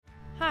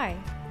Hi,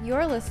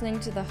 you're listening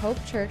to the Hope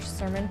Church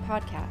Sermon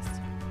Podcast.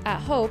 At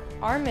Hope,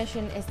 our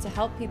mission is to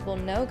help people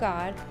know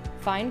God,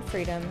 find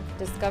freedom,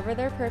 discover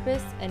their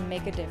purpose, and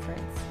make a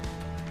difference.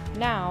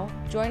 Now,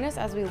 join us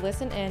as we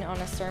listen in on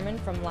a sermon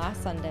from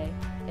last Sunday.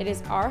 It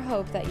is our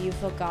hope that you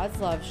feel God's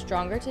love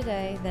stronger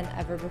today than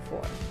ever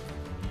before.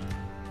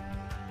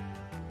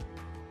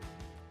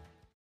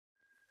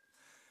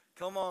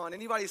 Come on,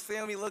 anybody's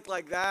family look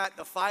like that?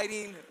 The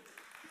fighting.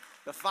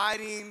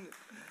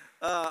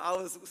 I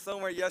was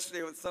somewhere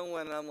yesterday with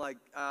someone, and I'm like,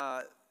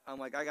 I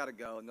gotta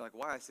go. And they're like,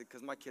 why? I said,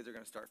 because my kids are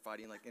gonna start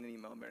fighting like in any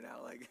moment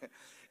now. Like,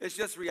 it's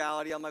just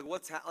reality. I'm like,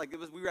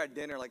 we were at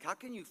dinner. Like, how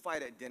can you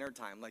fight at dinner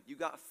time? Like, you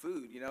got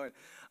food, you know? And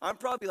I'm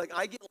probably like,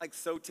 I get like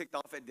so ticked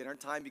off at dinner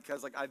time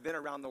because like I've been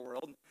around the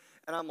world,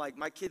 and I'm like,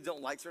 my kids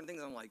don't like certain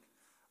things. I'm like,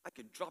 I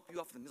could drop you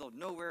off in the middle of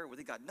nowhere where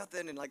they got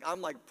nothing, and like I'm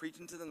like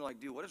preaching to them. They're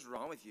like, dude, what is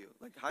wrong with you?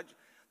 Like,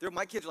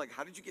 my kids are like,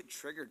 how did you get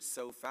triggered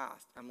so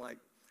fast? I'm like,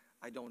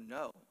 I don't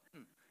know.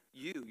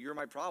 You're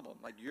my problem.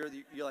 Like you're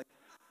like,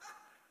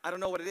 I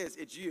don't know what it is.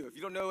 It's you. If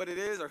you don't know what it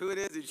is or who it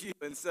is, it's you.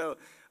 And so,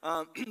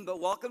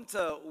 but welcome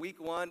to week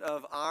one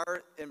of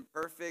our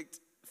imperfect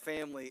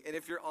family. And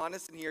if you're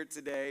honest in here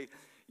today,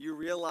 you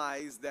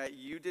realize that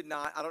you did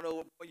not. I don't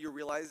know what you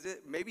realized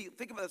it. Maybe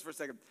think about this for a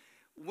second.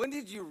 When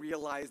did you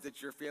realize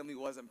that your family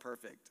wasn't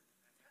perfect?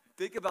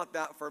 Think about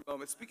that for a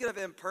moment. Speaking of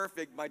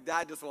imperfect, my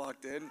dad just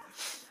walked in.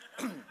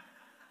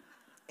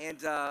 And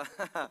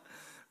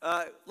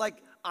like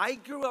I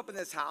grew up in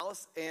this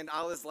house, and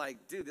I was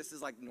like, dude, this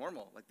is like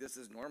normal. Like this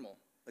is normal.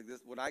 Like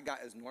this, what I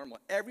got is normal.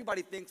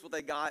 Everybody thinks what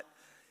they got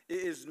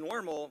is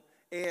normal,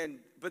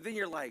 but then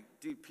you're like,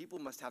 dude, people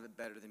must have it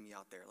better than me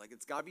out there. Like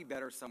it's got to be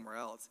better somewhere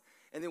else.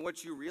 And then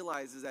what you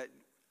realize is that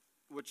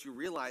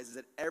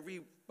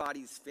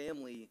everybody's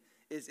family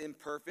is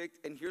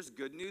imperfect, and here's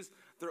good news: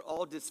 they're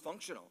all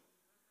dysfunctional.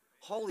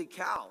 Holy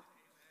cow!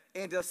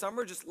 And some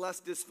are just less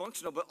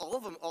dysfunctional, but all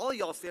of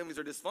y'all's families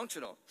are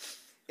dysfunctional.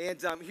 And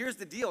here's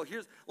the deal.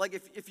 Here's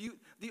like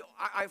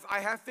I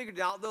have figured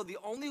out though the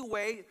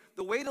way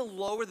to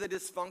lower the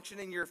dysfunction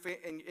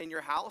in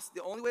your house,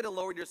 the only way to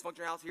lower your dysfunction in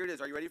your house. Here it is.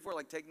 Are you ready for it?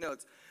 Like take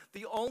notes.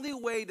 The only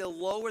way to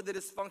lower the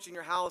dysfunction in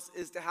your house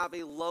is to have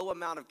a low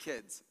amount of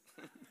kids.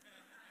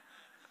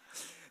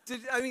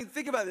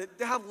 Think about it.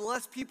 To have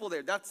less people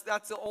there. That's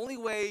the only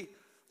way.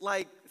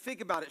 Like,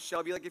 think about it,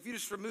 Shelby. Like, if you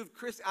just remove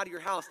Chris out of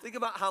your house, think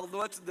about how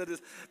much the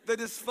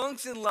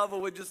dysfunction level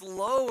would just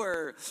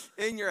lower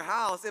in your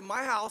house. In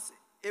my house,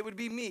 it would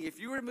be me. If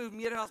you remove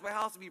me out of the house, my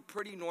house would be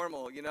pretty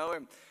normal, you know?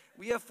 And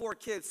we have 4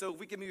 kids, so if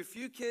we can move a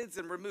few kids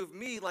and remove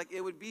me, like, it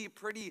would be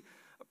pretty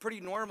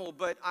normal.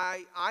 But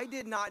I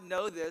did not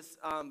know this,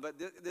 but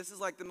this is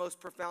like the most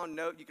profound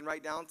note you can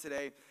write down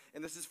today,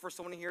 and this is for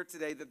someone here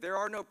today, that there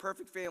are no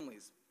perfect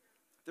families.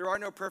 There are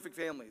no perfect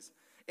families.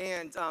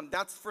 And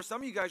that's for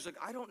some of you guys, like,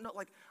 I don't know,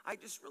 like, I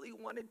just really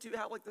wanted to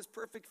have, like, this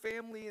perfect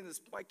family and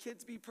my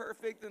kids be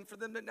perfect and for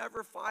them to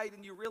never fight,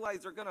 and you realize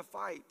they're going to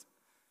fight.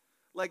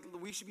 Like,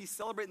 we should be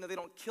celebrating that they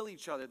don't kill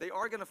each other. They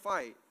are going to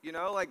fight, you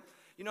know? Like,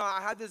 you know,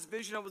 I had this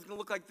vision I was going to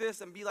look like this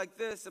and be like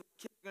this, and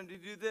my kids were going to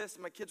do this,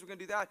 and my kids were going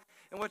to do that.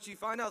 And what you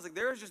find out is, like,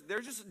 there's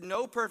just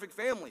no perfect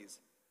families.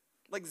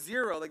 Like,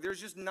 zero. Like,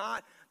 there's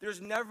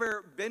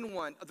never been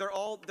one. They're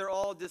all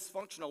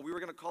dysfunctional. We were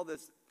going to call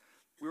this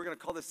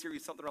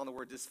series something around the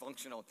word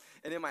dysfunctional.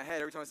 And in my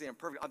head, every time I say I'm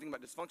perfect, I'm thinking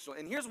about dysfunctional.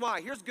 And here's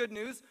why. Here's good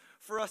news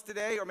for us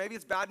today, or maybe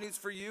it's bad news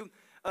for you.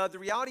 The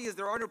reality is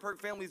there are no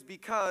perfect families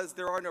because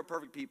there are no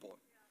perfect people.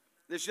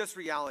 There's just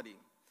reality.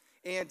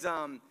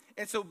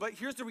 But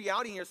here's the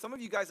reality here. Some of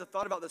you guys have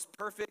thought about this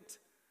perfect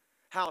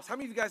house. How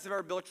many of you guys have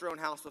ever built your own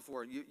house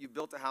before? You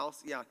built a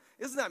house? Yeah.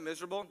 Isn't that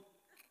miserable?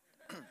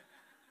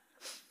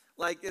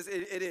 Like,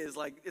 it is.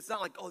 Like, it's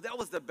not like, oh, that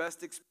was the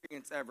best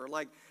experience ever.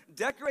 Like,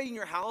 decorating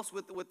your house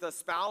with a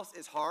spouse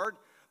is hard,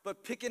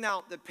 but picking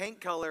out the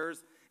paint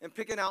colors and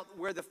picking out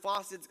where the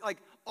faucets, like,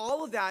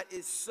 all of that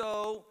is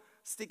so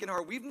stinking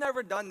hard. We've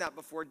never done that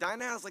before.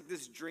 Dinah has, like,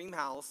 this dream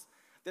house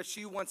that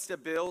she wants to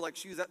build. Like,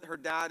 her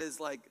dad is,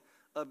 like,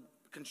 a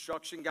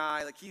construction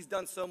guy. Like, he's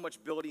done so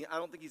much building. I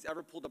don't think he's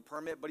ever pulled a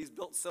permit, but he's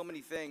built so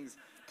many things.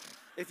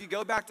 If you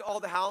go back to all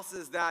the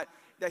houses that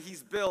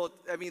he's built,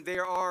 I mean, they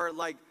are,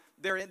 like,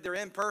 they're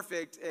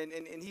imperfect,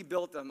 and he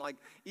built them. Like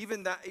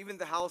even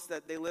the house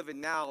that they live in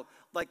now,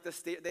 like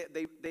they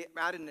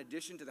added an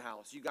addition to the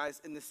house. You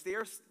guys, and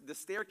the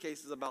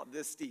staircase is about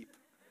this steep.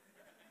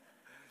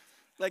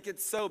 Like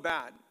it's so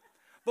bad.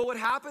 But what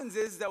happens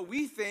is that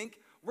we think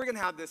we're gonna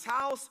have this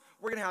house,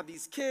 we're gonna have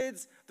these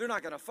kids, they're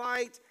not gonna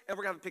fight, and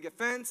we're gonna have a picket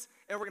fence,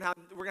 and we're gonna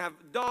have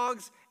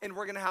dogs, and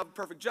we're gonna have a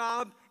perfect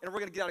job, and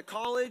we're gonna get out of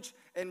college,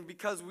 and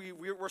because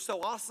we're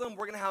so awesome,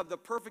 we're gonna have the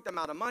perfect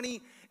amount of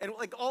money, and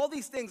like all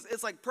these things,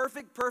 it's like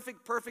perfect.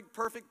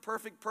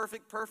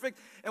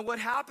 And what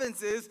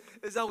happens is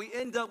that we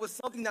end up with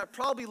something that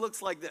probably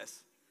looks like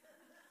this.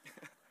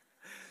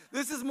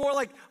 This is more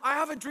like, I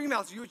have a dream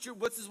house.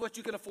 This is what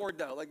you can afford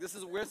though. Like this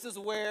is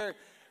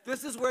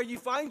where you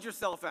find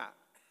yourself at.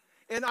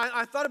 And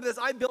I thought of this,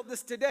 I built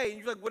this today. And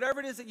you're like, whatever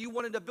it is that you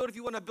wanted to build, if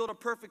you want to build a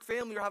perfect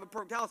family or have a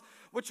perfect house,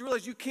 what you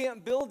realize, you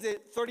can't build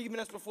it 30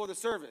 minutes before the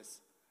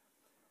service.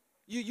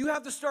 You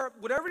have to start,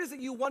 whatever it is that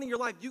you want in your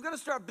life, you got to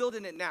start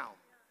building it now.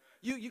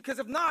 Because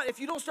if not, if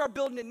you don't start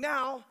building it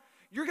now,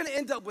 you're going to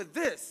end up with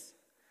this.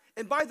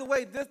 And by the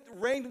way,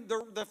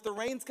 if the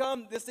rains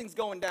come, this thing's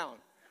going down.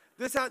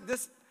 This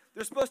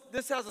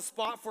has a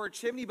spot for a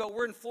chimney, but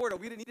we're in Florida.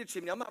 We didn't need a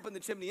chimney. I'm not putting the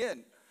chimney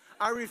in.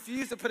 I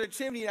refuse to put a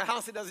chimney in a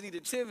house that doesn't need a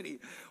chimney.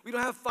 We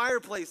don't have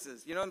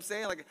fireplaces, you know what I'm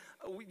saying?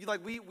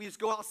 We just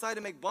go outside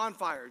and make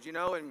bonfires, you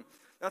know, and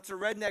that's a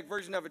redneck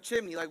version of a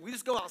chimney. Like, we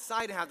just go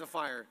outside and have the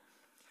fire.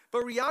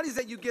 But reality is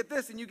that you get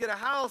this, and you get a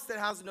house that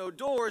has no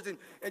doors,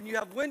 and you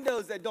have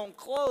windows that don't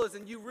close,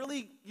 and you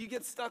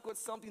get stuck with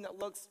something that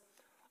looks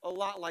a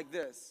lot like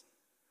this.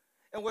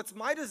 And what's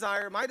my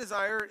desire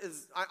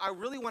is I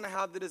really want to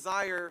have the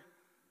desires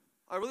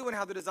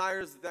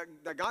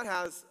that God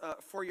has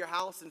for your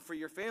house and for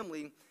your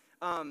family.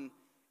 And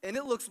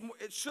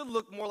it should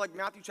look more like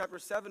Matthew chapter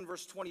 7,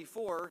 verse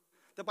 24.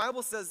 The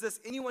Bible says this: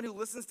 anyone who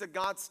listens to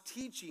God's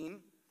teaching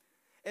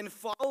and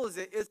follows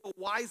it is a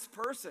wise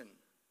person.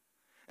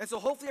 And so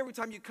hopefully every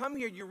time you come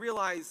here, you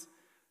realize,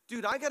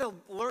 dude, I got to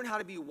learn how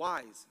to be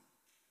wise.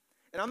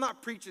 And I'm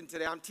not preaching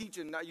today, I'm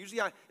teaching.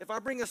 Usually, if I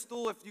bring a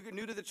stool, if you're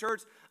new to the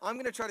church, I'm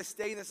going to try to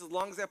stay in this as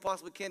long as I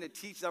possibly can to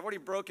teach. I've already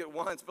broke it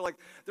once, but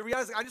the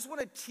reality is I just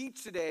want to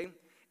teach today.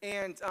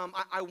 And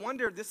I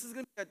wonder, this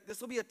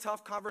will be a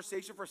tough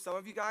conversation for some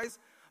of you guys,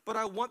 but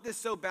I want this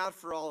so bad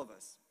for all of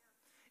us.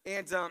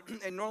 And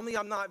normally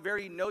I'm not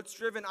very notes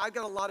driven. I've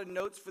got a lot of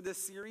notes for this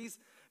series.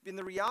 And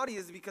the reality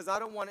is, because I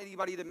don't want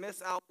anybody to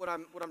miss out what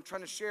I'm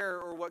trying to share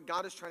or what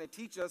God is trying to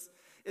teach us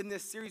in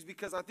this series,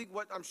 because I think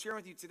what I'm sharing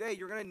with you today,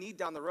 you're going to need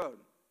down the road.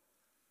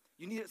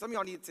 You need it. Some of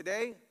y'all need it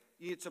today.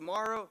 You need it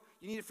tomorrow.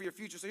 You need it for your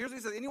future. So here's what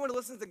he says: anyone who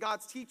listens to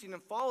God's teaching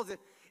and follows it,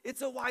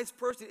 it's a wise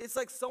person. It's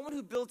like someone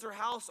who builds their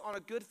house on a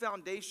good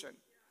foundation.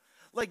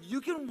 Like,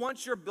 you can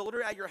want your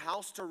builder at your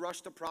house to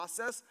rush the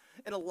process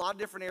in a lot of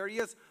different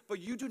areas, but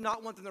you do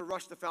not want them to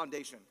rush the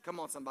foundation. Come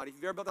on, somebody. If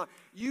you've ever built a house,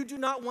 you do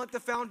not want the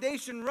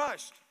foundation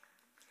rushed.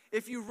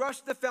 If you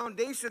rush the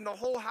foundation, the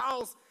whole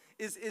house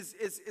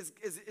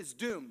is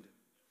doomed.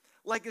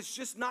 Like, it's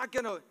just not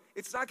gonna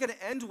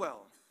end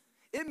well.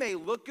 It may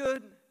look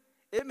good.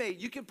 And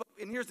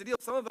here's the deal.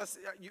 Some of us,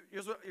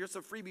 here's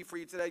a freebie for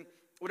you today.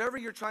 Whatever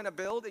you're trying to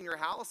build in your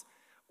house,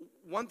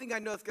 one thing I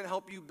know that's going to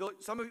help you build,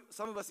 some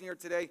of us in here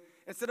today,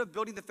 instead of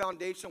building the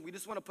foundation, we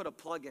just want to put a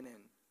plug-in in.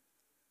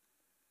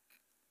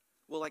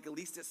 Well, at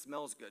least it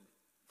smells good.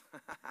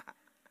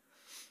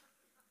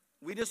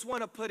 We just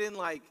want to put in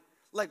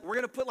we're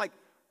going to put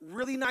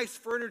really nice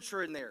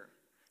furniture in there.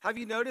 Have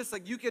you noticed,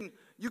 you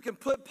can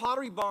put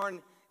Pottery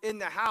Barn in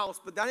the house,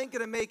 but that ain't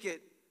going to make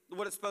it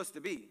what it's supposed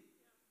to be.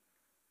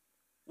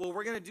 Well,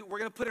 we're going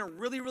to put in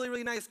really, really,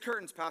 really nice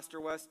curtains,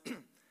 Pastor West.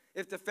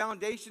 If the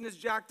foundation is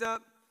jacked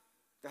up,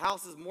 the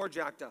house is more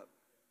jacked up.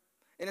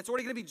 And it's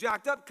already going to be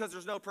jacked up because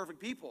there's no perfect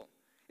people.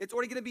 It's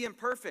already going to be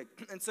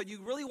imperfect. And so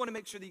you really want to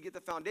make sure that you get the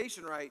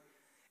foundation right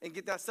and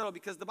get that settled,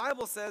 because the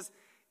Bible says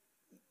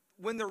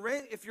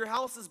if your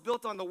house is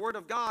built on the Word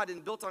of God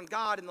and built on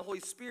God and the Holy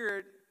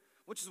Spirit,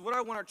 which is what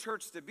I want our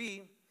church to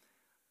be,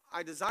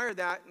 I desire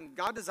that, and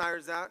God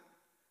desires that.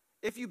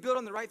 If you build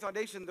on the right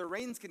foundation, the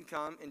rains can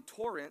come in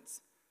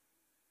torrents.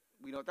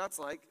 We know what that's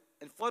like.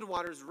 And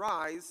floodwaters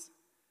rise,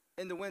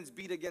 and the winds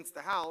beat against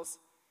the house.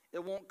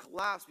 It won't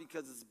collapse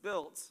because it's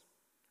built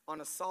on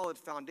a solid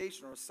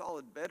foundation or a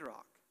solid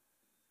bedrock.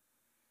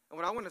 And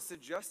what I want to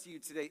suggest to you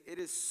today, it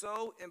is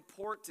so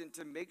important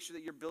to make sure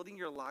that you're building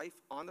your life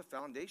on the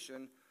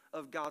foundation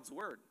of God's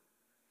Word.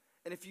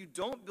 And if you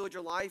don't build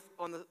your life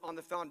on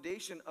the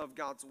foundation of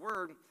God's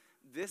Word,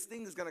 this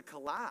thing is going to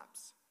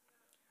collapse.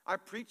 I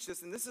preach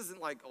this, and this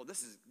isn't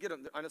get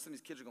him. I know some of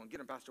these kids are going,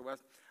 get him, Pastor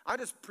West. I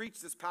just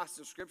preached this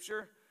passage of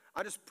Scripture.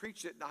 I just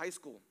preached it in high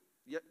school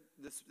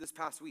this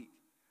past week.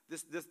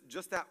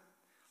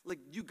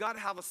 You got to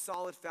have a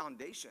solid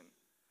foundation,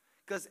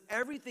 because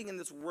everything in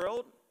this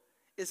world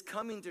is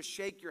coming to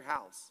shake your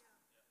house.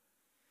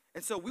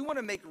 And so we want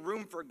to make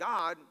room for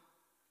God,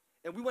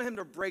 and we want him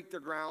to break the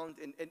ground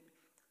and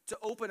to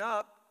open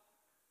up,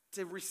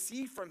 to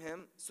receive from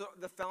him, so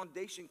the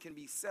foundation can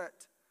be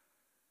set.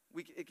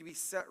 It can be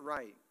set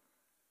right.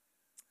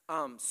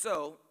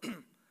 So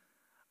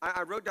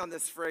I wrote down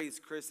this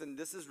phrase, Chris, and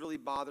this has really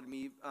bothered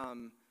me.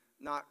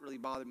 Not really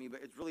bothered me,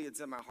 but it's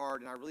in my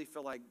heart, and I really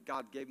feel like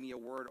God gave me a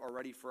word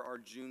already for our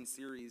June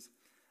series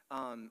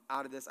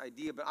out of this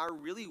idea. But I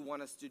really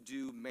want us to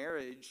do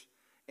marriage,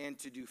 and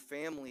to do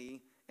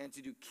family, and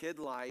to do kid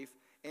life,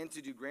 and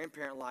to do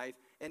grandparent life,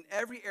 and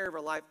every area of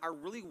our life. I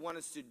really want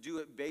us to do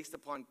it based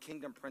upon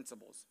kingdom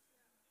principles.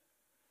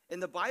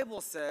 And the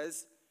Bible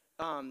says,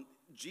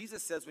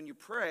 Jesus says, when you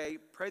pray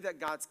that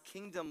God's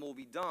kingdom will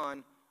be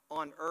done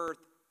on earth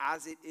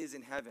as it is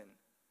in heaven.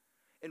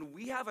 And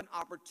we have an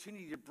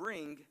opportunity to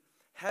bring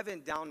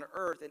heaven down to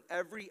earth in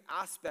every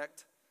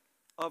aspect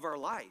of our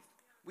life.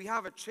 We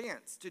have a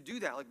chance to do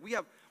that. We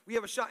have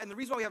a shot. And the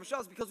reason why we have a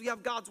shot is because we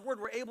have God's Word.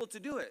 We're able to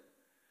do it.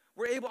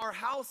 Our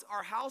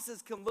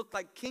houses can look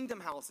like kingdom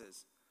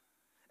houses.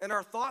 And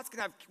our thoughts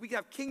we can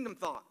have kingdom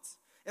thoughts.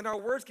 And our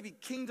words can be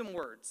kingdom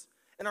words.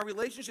 And our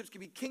relationships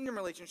can be kingdom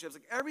relationships.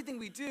 Like everything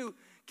we do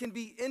can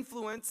be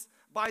influenced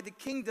by the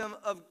kingdom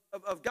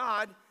of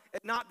God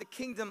and not the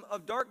kingdom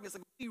of darkness.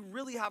 Like we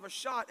really have a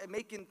shot at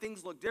making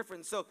things look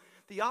different. So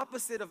the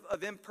opposite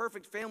of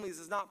imperfect families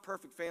is not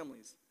perfect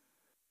families.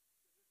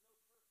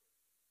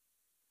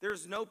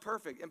 There's no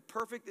perfect.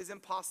 Imperfect is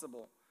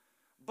impossible.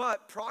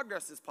 But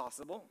progress is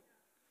possible.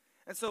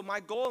 And so my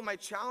goal and my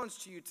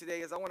challenge to you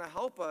today is I want to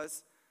help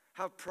us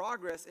have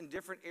progress in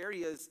different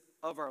areas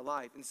of our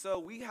life. And so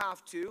we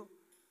have to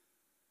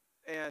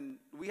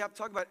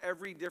talk about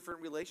every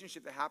different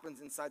relationship that happens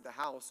inside the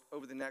house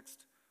over the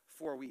next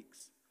 4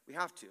 weeks. We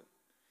have to.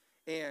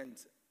 And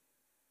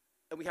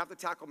we have to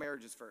tackle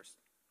marriages first.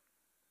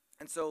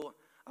 And so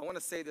I want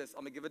to say this.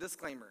 I'm going to give a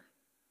disclaimer.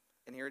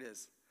 And here it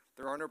is.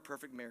 There are no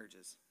perfect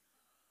marriages.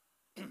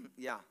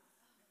 Yeah.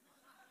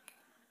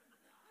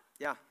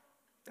 Yeah.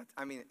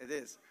 It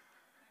is.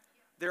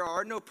 There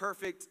are no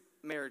perfect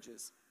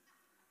marriages.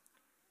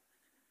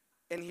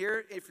 And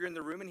here, if you're in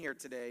the room in here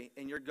today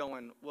and you're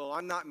going, well,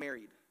 I'm not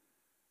married.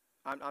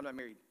 I'm not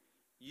married.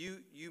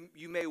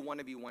 You may want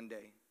to be one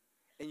day.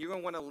 And you're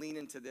going to want to lean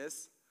into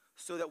this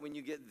so that when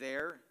you get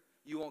there,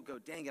 you won't go,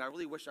 dang it, I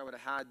really wish I would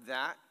have had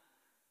that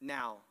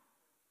now.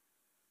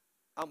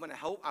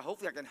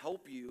 Hopefully I can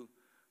help you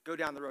go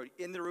down the road.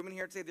 In the room in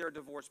here today, there are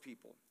divorced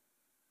people.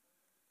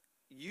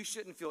 You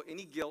shouldn't feel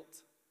any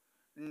guilt,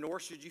 nor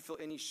should you feel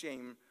any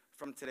shame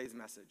from today's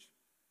message.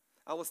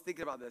 I was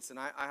thinking about this, and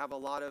I have a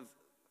lot of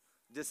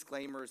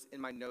disclaimers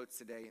in my notes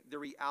today. The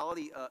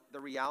reality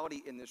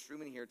in this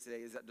room in here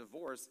today is that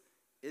divorce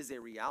is a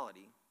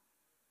reality.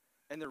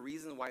 And the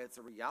reason why it's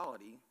a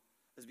reality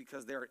is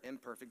because they are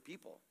imperfect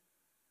people.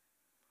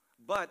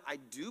 But I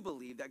do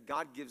believe that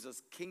God gives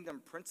us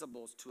kingdom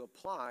principles to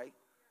apply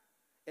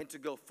and to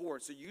go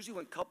forward. So usually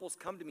when couples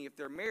come to me, if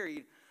they're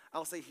married,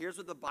 I'll say, here's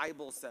what the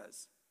Bible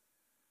says.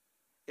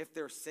 If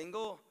they're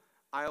single,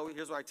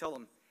 here's what I tell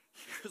them.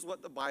 Here's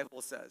what the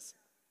Bible says.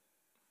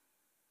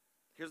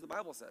 Here's what the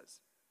Bible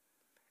says.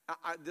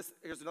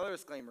 Here's another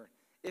disclaimer.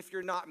 If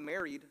you're not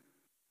married,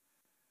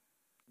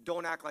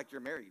 don't act like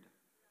you're married.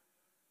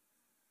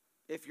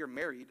 If you're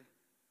married,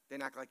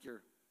 then act like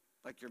you're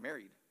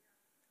married.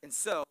 And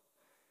so,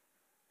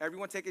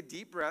 everyone take a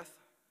deep breath.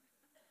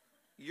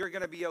 You're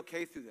going to be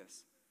okay through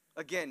this.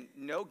 Again,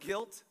 no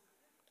guilt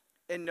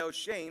and no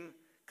shame,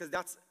 because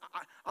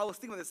I was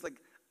thinking of this, like,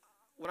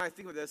 when I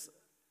think of this,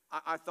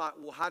 I thought,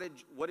 well,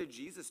 what did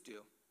Jesus do?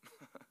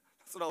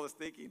 That's what I was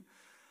thinking.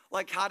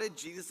 Like, how did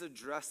Jesus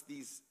address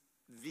these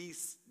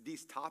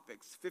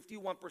topics?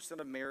 51%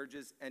 of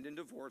marriages end in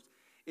divorce.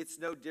 It's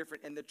no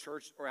different in the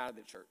church or out of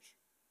the church.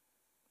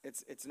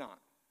 It's not.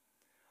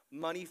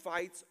 Money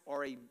fights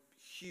are a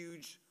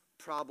huge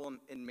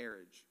problem in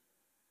marriage.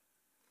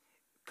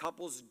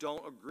 Couples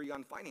don't agree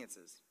on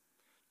finances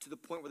to the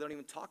point where they don't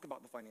even talk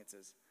about the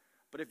finances.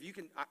 But if you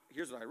can,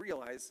 here's what I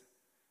realize.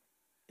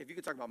 If you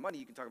can talk about money,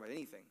 you can talk about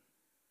anything.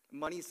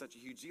 Money is such a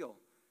huge deal.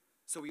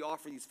 So we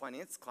offer these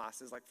finance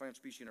classes like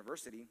Financial Peace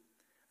University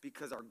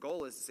because our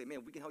goal is to say,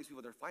 man, we can help these people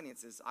with their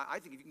finances. I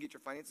think if you can get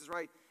your finances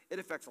right, it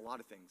affects a lot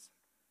of things.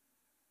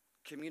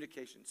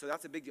 Communication. So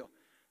that's a big deal.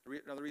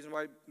 Another reason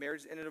why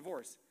marriage ends in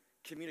divorce.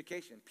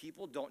 Communication.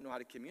 People don't know how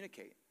to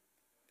communicate.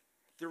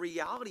 The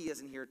reality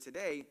is in here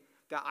today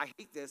that I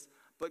hate this,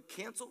 but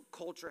cancel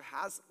culture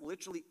has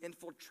literally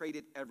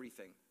infiltrated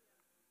everything.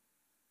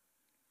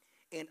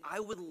 And I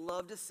would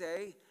love to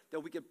say that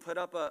we could put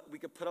up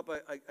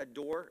a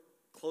door,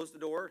 close the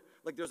door,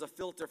 like there's a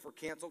filter for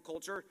cancel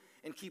culture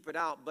and keep it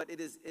out, but it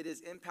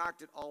has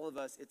impacted all of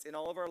us. It's in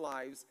all of our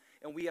lives,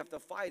 and we have to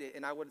fight it.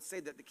 And I would say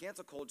that the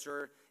cancel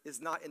culture is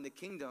not in the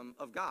kingdom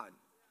of God.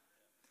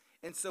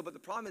 And so, but the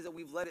problem is that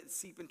we've let it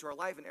seep into our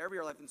life and every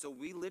life, and so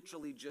we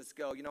literally just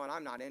go, you know what,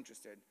 I'm not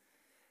interested.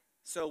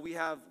 So we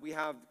have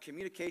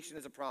communication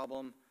is a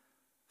problem,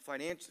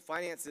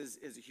 finances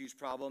is a huge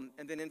problem,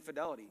 and then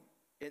infidelity.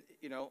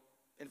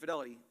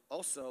 Infidelity,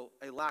 also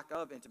a lack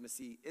of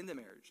intimacy in the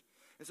marriage.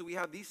 And so we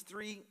have these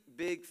three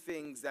big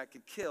things that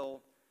could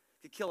kill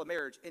a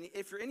marriage. And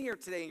if you're in here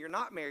today and you're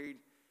not married,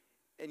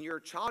 and you're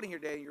a child in here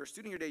today, and you're a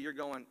student here today, you're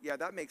going, yeah,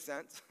 that makes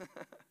sense.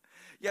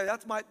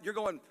 That's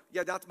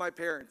my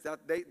parents.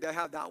 They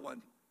have that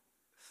one.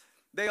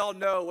 They all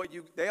know what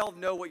your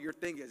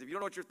thing is. If you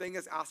don't know what your thing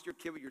is, ask your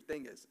kid what your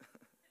thing is.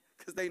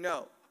 Because they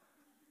know.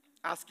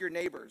 Ask your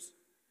neighbors.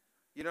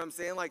 You know what I'm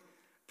saying? Like,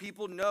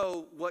 people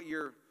know what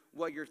your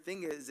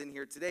thing is in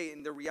here today.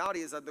 And the reality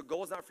is that the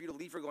goal is not for you to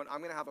leave here going,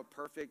 I'm gonna have a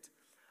perfect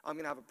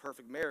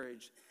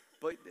marriage.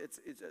 But it's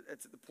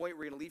at the point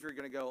where you're gonna leave here, you're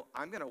gonna go,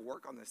 I'm gonna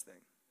work on this thing.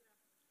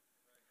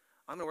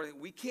 I'm gonna work.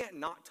 We can't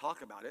not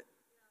talk about it.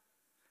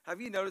 Have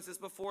you noticed this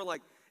before?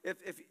 Like, if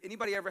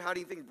anybody ever had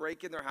anything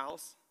break in their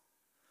house,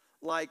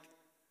 like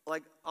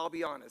I'll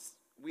be honest,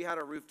 we had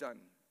a roof done.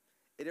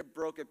 It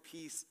broke a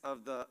piece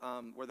of the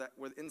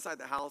where inside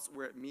the house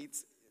where it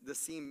meets, the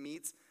seam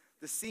meets,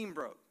 the seam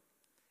broke.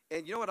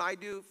 And you know what I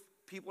do,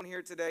 people in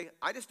here today?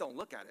 I just don't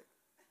look at it.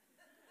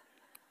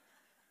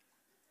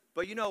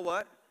 But you know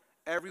what?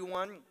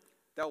 Everyone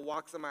that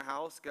walks in my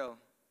house go,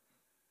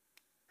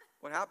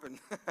 what happened?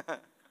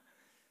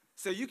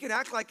 So you can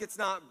act like it's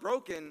not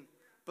broken,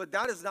 but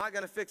that is not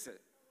going to fix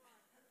it.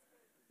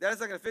 That is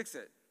not going to fix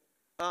it.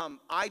 I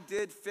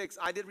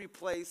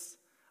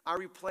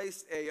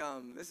replaced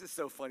this is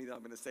so funny that I'm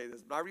going to say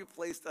this, but I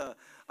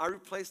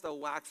replaced a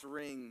wax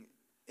ring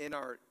in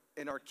our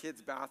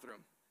kids' bathroom.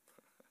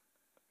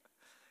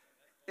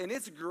 And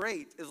it's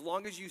great as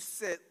long as you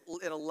sit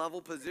in a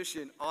level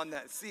position on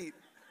that seat.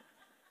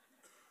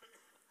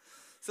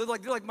 So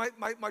like, they're like,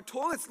 my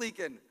toilet's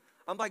leaking.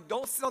 I'm like,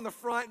 don't sit on the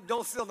front,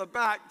 don't sit on the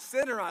back,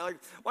 center on. Like,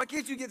 why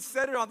can't you get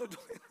centered on the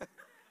toilet?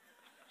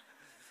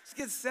 Just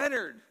get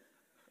centered.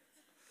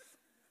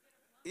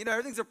 You know,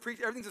 everything's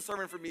a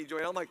sermon for me,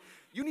 Joy. I'm like,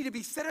 you need to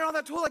be centered on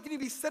that toilet. You need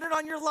to be centered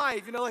on your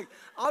life. You know, like,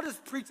 I'll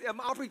preach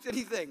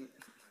anything.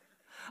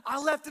 I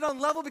left it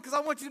unleveled because I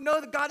want you to know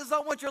that God does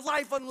not want your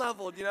life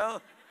unleveled, you know?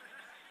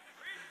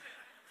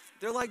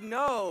 They're like,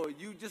 no,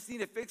 you just need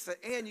to fix it.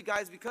 And you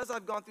guys, because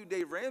I've gone through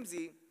Dave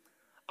Ramsey,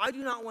 I do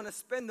not want to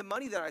spend the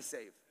money that I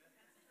save.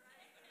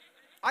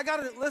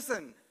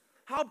 Listen,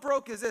 how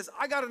broke is this?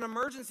 I got an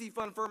emergency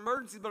fund for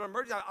emergencies, but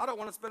I don't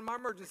want to spend my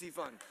emergency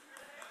fund.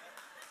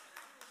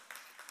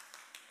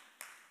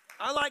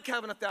 I like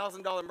having a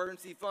 $1,000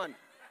 emergency fund.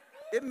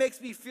 It makes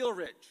me feel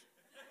rich.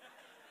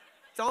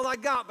 It's all I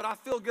got, but I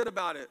feel good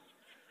about it.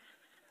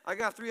 I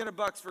got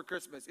 $300 for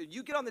Christmas. If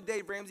you get on the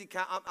Dave Ramsey,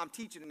 I'm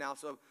teaching it now,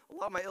 so a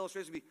lot of my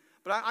illustrations will be,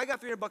 but I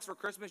got $300 for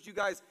Christmas. You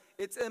guys,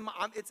 it's in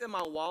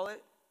my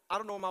wallet. I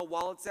don't know where my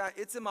wallet's at.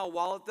 It's in my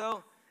wallet,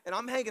 though, and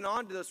I'm hanging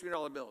on to those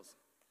 $300 bills.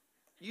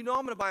 You know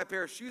I'm going to buy a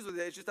pair of shoes with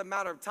it. It's just a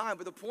matter of time,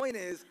 but the point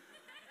is,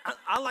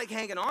 I like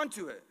hanging on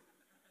to it.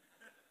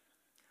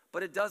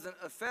 But it doesn't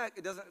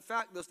affect,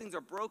 those things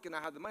are broken.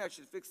 I have the money, I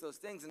should fix those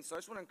things. And so I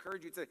just want to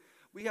encourage you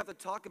we have to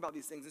talk about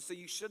these things. And so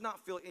you should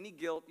not feel any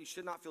guilt. You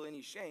should not feel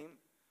any shame.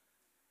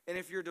 And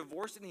if you're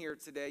divorced in here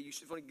today, you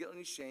should feel any guilt,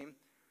 any shame.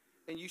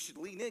 And you should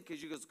lean in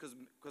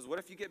because what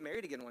if you get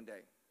married again one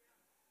day?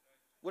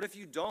 What if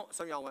you don't?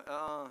 Some of y'all went,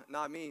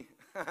 not me.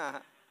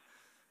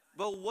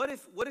 But what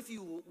if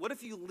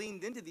you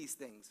leaned into these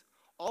things?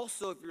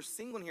 Also, if you're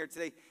single in here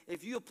today,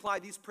 if you apply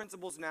these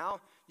principles now,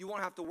 you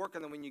won't have to work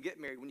on them when you get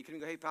married. When you can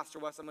go, hey, Pastor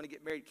Wes, I'm going to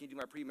get married. Can you do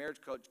my pre-marriage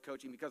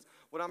coaching? Because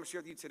what I'm going to share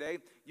with you today,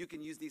 you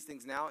can use these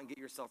things now and get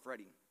yourself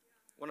ready.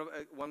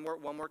 One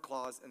more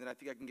clause, and then I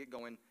think I can get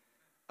going.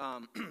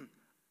 One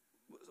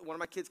of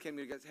my kids came to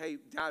me and goes, hey,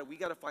 Dad, we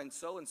got to find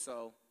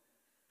so-and-so.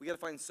 We got to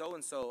find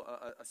so-and-so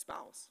a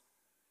spouse.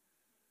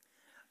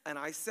 And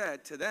I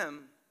said to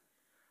them,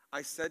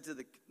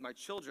 my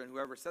children,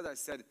 whoever said that, I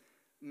said,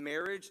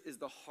 marriage is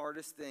the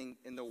hardest thing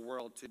in the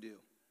world to do.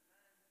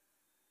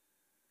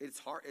 It's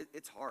hard.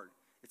 It's hard.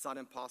 It's not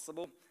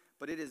impossible,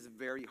 but it is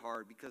very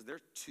hard because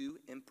they're two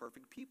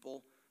imperfect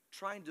people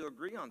trying to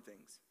agree on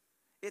things.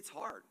 It's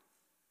hard.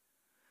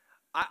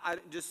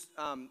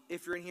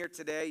 If you're in here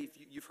today, if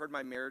you've heard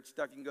my marriage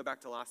stuff, you can go back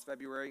to last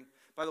February.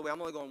 By the way, I'm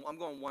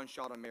going one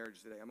shot on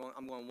marriage today.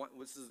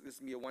 This is going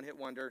to be a one-hit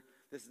wonder.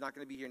 This is not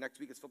going to be here next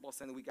week. It's football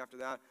Sunday. The week after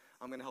that,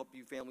 I'm going to help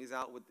you families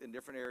out in a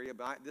different area.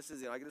 But this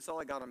is it. This is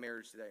all I got on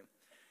marriage today.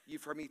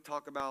 You've heard me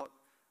talk about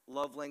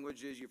love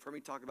languages. You've heard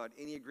me talk about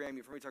Enneagram.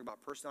 You've heard me talk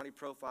about personality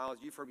profiles.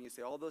 You've heard me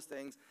say all those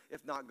things.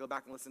 If not, go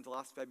back and listen to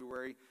last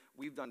February.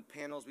 We've done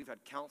panels. We've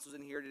had counselors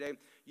in here today.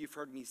 You've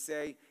heard me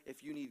say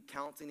if you need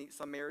counseling,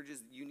 some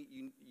marriages, you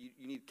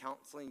need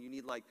counseling. You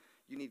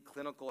need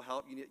clinical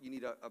help. You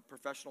need a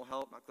professional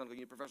help, not clinical.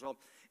 You need professional help.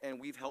 And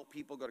we've helped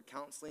people go to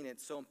counseling.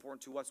 It's so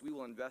important to us. We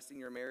will invest in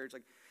your marriage.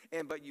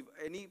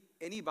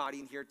 Anybody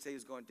in here today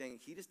is going, dang,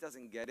 he just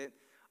doesn't get it.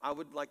 I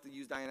would like to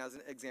use Diana as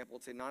an example,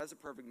 say not as a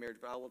perfect marriage,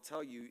 but I will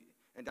tell you,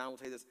 and Diana will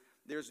tell you this,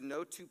 there's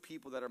no two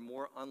people that are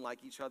more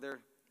unlike each other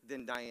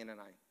than Diane and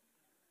I.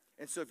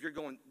 And so if you're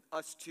going,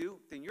 us two,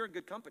 then you're in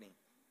good company.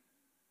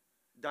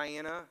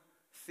 Diana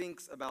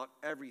thinks about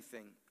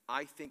everything.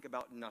 I think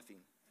about nothing.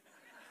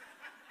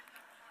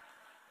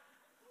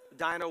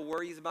 Diana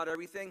worries about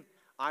everything.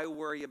 I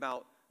worry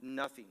about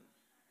nothing.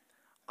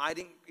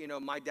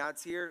 My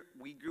dad's here.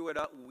 We grew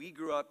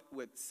up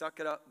with suck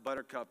it up,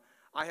 buttercup.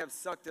 I have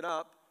sucked it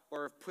up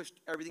or have pushed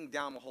everything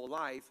down my whole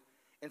life.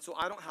 And so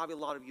I don't have a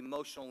lot of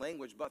emotional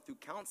language, but through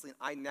counseling,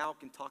 I now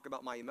can talk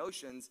about my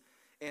emotions.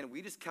 And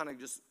we just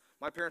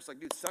my parents are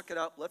like, dude, suck it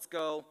up, let's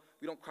go.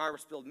 We don't cry over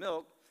spilled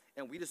milk.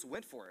 And we just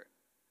went for it.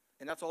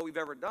 And that's all we've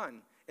ever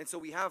done. And so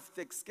we have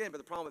thick skin, but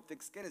the problem with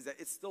thick skin is that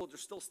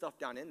there's still stuff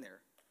down in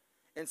there.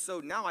 And so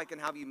now I can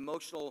have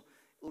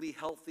emotionally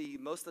healthy,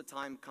 most of the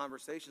time,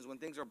 conversations. When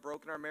things are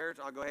broken in our marriage,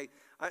 I'll go, hey,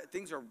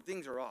 things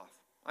are off.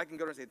 I can go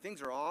to her and say,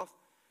 things are off.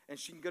 And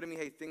she can go to me,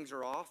 hey, things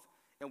are off.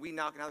 And we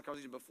now can have the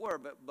conversation before.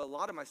 But a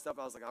lot of my stuff,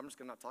 I was like, I'm just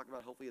going to not talk about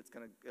it. Hopefully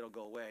it'll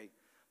go away.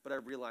 But I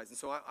realized. And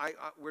so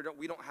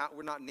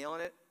we're not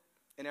nailing it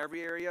in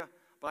every area.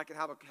 But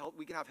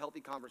we can have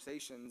healthy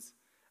conversations.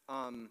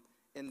 And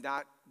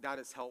that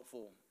is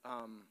helpful.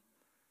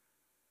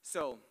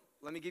 So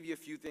let me give you a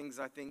few things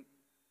I think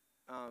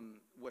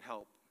would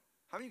help.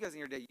 How many of you guys in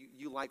here today,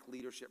 you like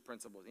leadership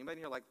principles?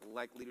 Anybody in here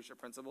like leadership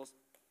principles?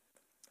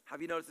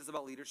 Have you noticed this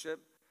about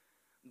leadership?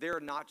 They're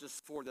not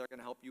just four that are going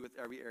to help you with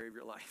every area of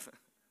your life.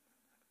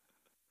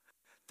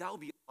 That would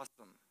be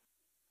awesome.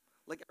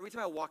 Like every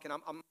time I walk in,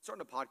 I'm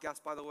starting a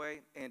podcast, by the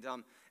way, and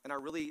I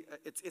really,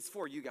 it's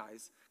for you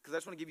guys, because I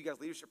just want to give you guys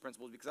leadership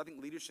principles, because I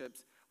think leadership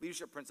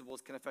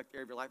principles can affect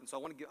area of your life, and so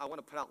I want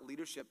to put out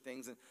leadership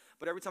things,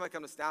 but every time I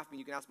come to staff meeting,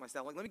 you can ask my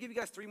staff, like, let me give you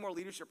guys 3 more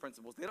leadership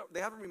principles. They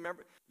haven't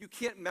remembered. You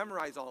can't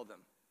memorize all of them.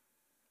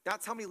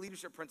 That's how many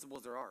leadership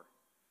principles there are.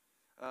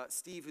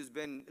 Steve,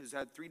 who's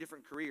had 3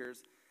 different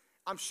careers,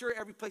 I'm sure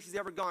every place he's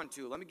ever gone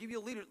to, let me give you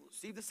a leader.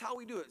 Steve, this is how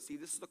we do it.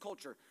 Steve, this is the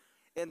culture.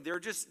 And they're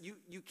just,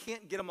 you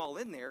can't get them all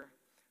in there.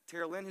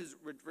 Tara Lynn, who's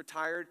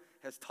retired,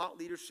 has taught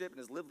leadership and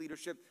has lived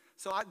leadership.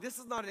 So this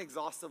is not an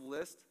exhaustive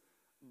list,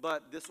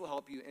 but this will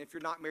help you. And if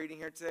you're not married in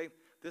here today,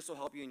 this will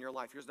help you in your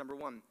life. Here's number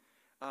 1.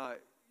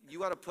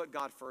 You ought to put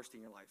God first in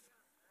your life.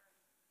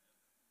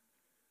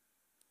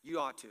 You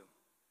ought to.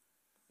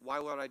 Why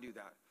would I do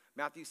that?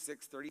 Matthew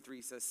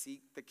 6:33 says,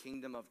 seek the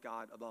kingdom of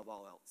God above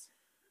all else.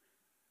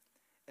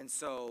 And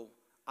so,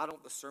 I don't know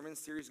what the sermon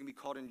series is going to be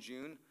called in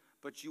June,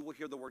 but you will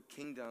hear the word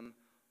kingdom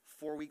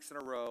 4 weeks in a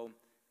row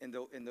in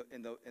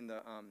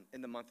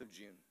the month of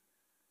June.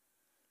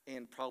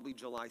 And probably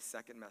July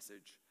 2nd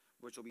message,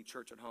 which will be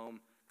church at home,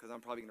 because I'm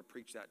probably going to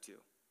preach that too.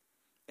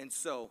 And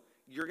so,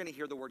 you're going to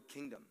hear the word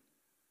kingdom,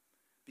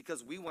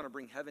 because we want to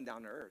bring heaven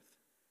down to earth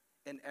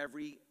in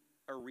every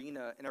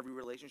arena, in every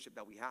relationship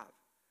that we have.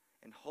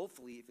 And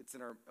hopefully, if it's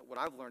in what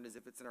I've learned is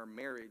if it's in our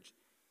marriage,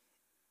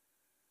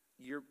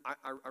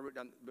 I wrote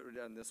it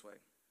down this way.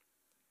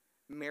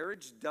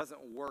 Marriage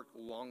doesn't work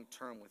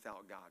long-term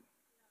without God.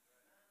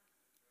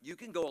 You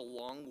can go a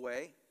long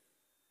way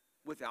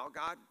without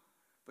God,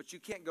 but you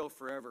can't go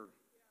forever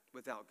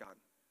without God.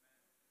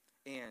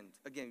 And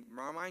again,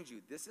 remind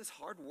you, this is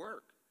hard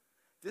work.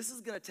 This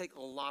is going to take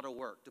a lot of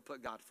work to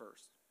put God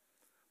first.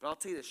 But I'll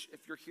tell you this,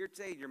 if you're here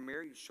today and you're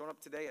married, you're showing up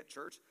today at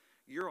church,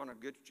 you're on a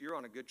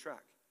good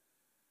track.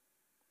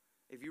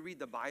 If you read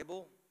the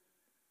Bible,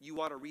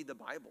 you ought to read the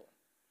Bible.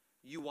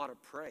 You ought to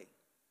pray.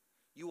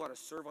 You ought to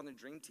serve on the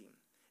dream team.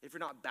 If you're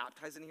not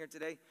baptized in here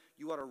today,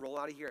 you ought to roll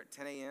out of here at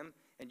 10 a.m.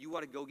 and you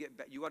ought to go get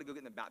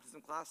in the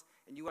baptism class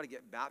and you ought to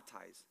get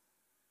baptized.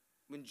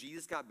 When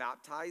Jesus got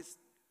baptized,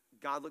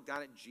 God looked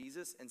down at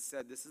Jesus and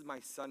said, "This is my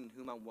son in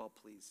whom I'm well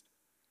pleased."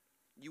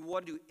 You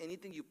ought to do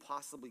anything you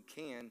possibly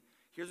can.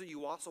 Here's what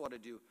you also ought to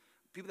do.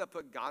 People that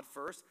put God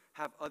first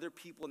have other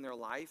people in their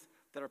life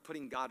that are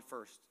putting God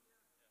first.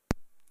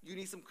 You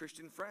need some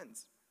Christian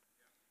friends.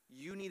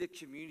 You need a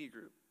community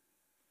group.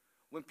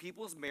 When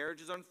people's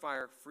marriage is on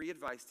fire, free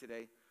advice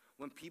today,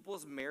 when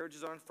people's marriage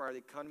is on fire,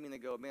 they come to me and they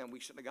go, "Man, we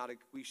should have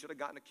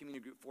gotten a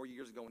community group 4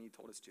 years ago when you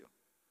told us to."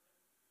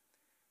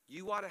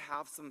 You ought to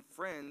have some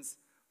friends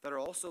that are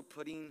also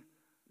putting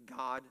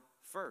God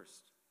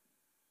first.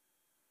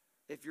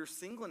 If you're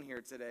single in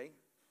here today,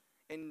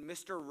 and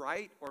Mr.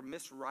 Right or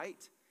Miss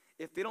Right,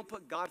 if they don't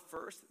put God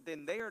first,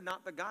 then they are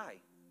not the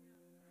guy.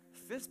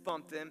 Fist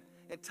bump them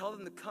and tell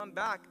them to come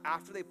back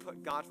after they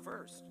put God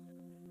first.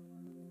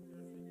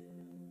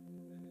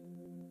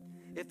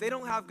 If they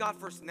don't have God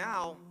first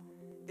now,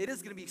 it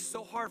is going to be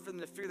so hard for them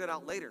to figure that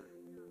out later.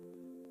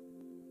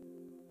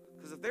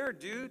 Because if they're a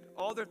dude,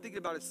 all they're thinking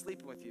about is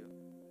sleeping with you.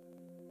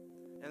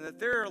 And if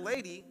they're a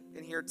lady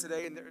in here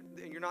today and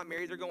you're not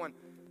married, they're going,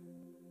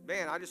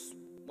 "Man, I just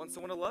want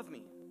someone to love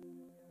me."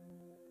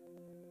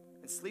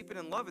 And sleeping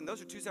and loving,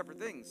 those are 2 separate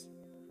things.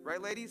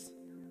 Right, ladies?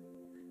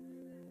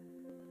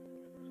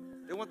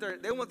 They want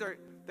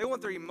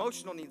their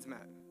emotional needs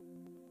met.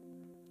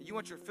 You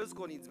want your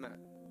physical needs met.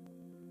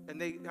 And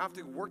they have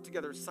to work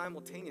together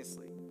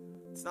simultaneously.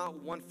 It's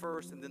not one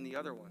first and then the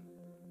other one.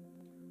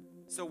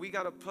 So we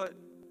got to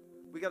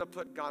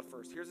put God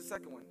first. Here's the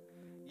second one.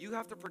 You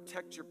have to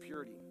protect your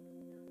purity.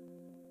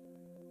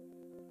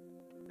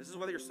 This is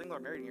whether you're single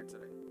or married here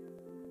today.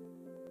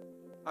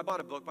 I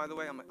bought a book, by the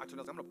way. I told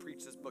us I'm going to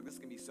preach this book. This is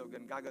going to be so good.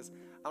 And God goes,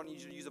 "I don't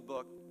need you to use a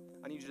book.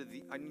 I need you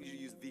to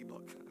use the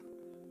book."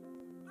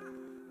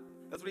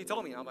 That's what he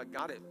told me. And I'm like,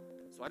 "Got it."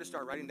 So I just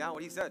started writing down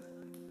what he said.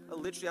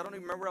 Literally, I don't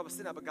even remember where I was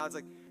sitting at, but God's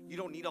like, "You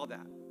don't need all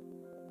that."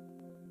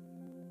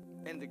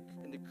 And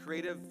the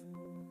creative,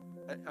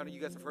 I don't know if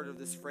you guys have heard of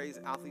this phrase.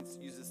 Athletes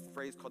use this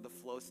phrase called the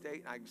flow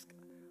state. I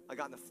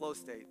got in the flow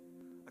state.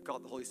 I call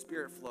it the Holy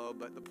Spirit flow,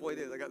 but the point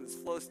is I got in this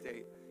flow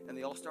state, and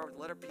they all start with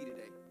the letter P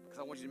today, because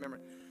I want you to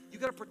remember, you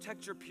got to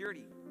protect your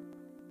purity.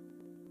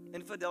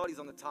 Infidelity's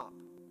on the top.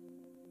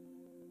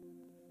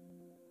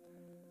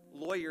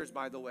 Lawyers,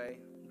 by the way,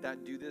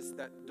 that do this,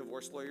 that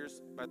divorce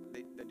lawyers,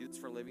 that do this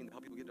for a living, that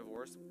help people get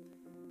divorced,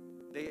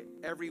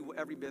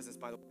 every business,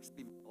 by the way,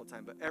 all the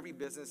time, but every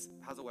business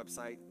has a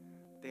website.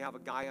 They have a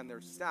guy on their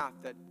staff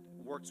that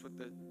works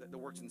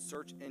in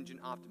search engine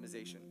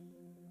optimization.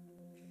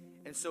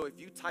 And so if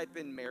you type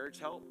in marriage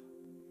help,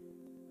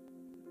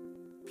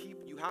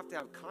 you have to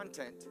have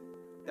content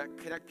that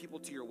connect people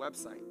to your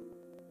website.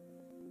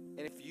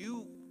 And if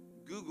you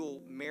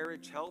Google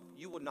marriage help,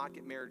 you will not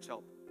get marriage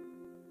help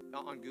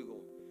on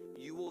Google.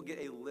 You will get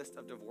a list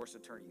of divorce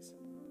attorneys,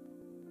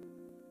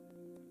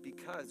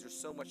 because there's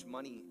so much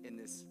money in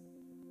this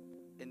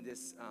in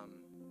this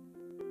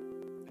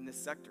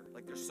sector.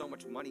 Like there's so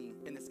much money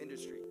in this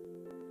industry.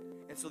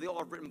 And so they all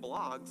have written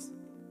blogs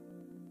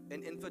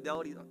and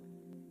infidelity.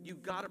 You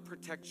got to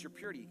protect your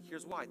purity.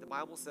 Here's why. The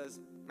Bible says,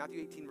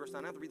 Matthew 18, verse 9,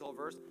 I don't have to read the whole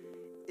verse.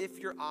 If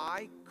your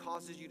eye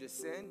causes you to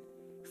sin,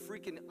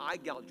 freaking eye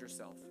gouge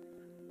yourself.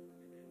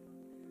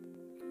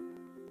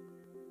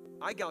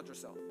 Eye gouge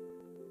yourself.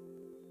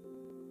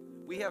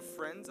 We have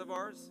friends of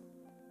ours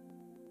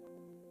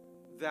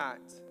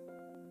that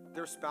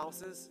their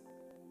spouses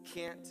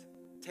can't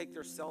take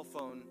their cell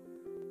phone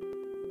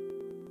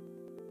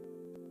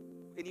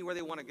anywhere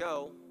they want to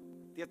go.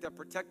 They have to have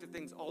protective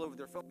things all over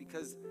their phone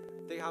because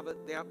they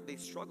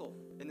struggle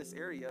in this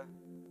area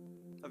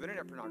of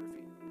internet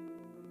pornography.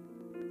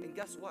 And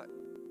guess what?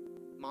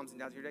 Moms and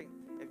dads here today,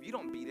 if you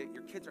don't beat it,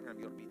 your kids aren't going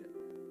to be able to beat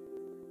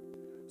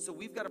it. So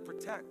we've got to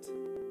protect.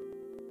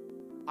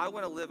 I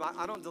want to live,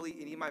 I don't delete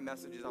any of my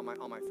messages on my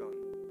phone.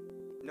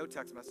 No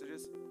text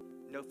messages,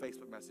 no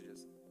Facebook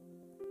messages.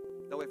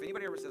 That way, if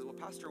anybody ever says, well,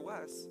 Pastor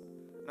Wes,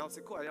 and I'll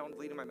say, cool, I don't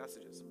delete my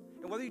messages.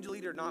 And whether you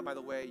delete it or not, by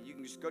the way, you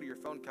can just go to your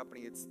phone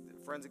company. It's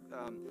forensic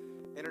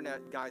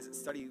internet guys that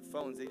study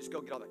phones. They just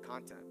go get all that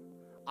content.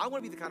 I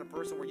want to be the kind of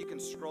person where you can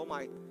scroll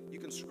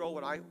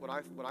what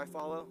I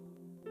follow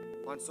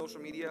on social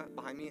media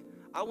behind me.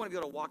 I want to be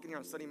able to walk in here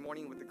on Sunday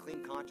morning with a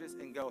clean conscience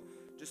and go,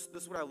 just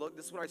this is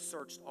what I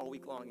searched all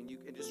week long, and you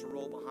can just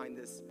roll behind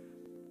this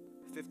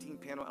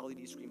 15-panel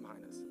LED screen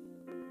behind us.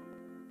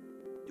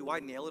 Do I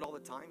nail it all the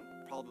time?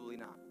 Probably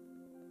not.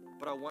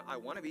 But I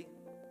want to be,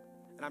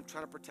 and I'm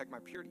trying to protect my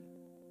purity.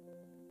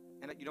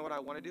 And you know what I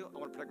want to do? I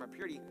want to protect my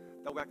purity.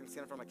 That way I can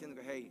stand in front of my kids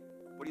and go, hey,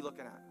 what are you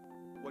looking at?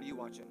 What are you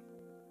watching?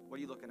 What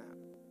are you looking at?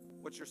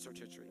 What's your search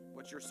history?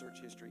 What's your search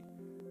history?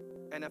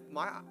 And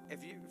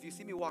if you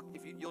see me walk,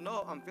 you'll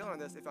know I'm feeling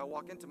this if I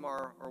walk in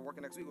tomorrow or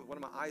working next week with one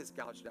of my eyes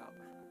gouged out.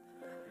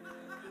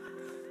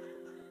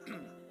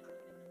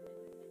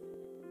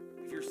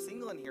 If you're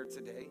single in here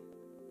today,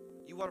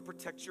 you want to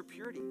protect your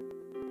purity.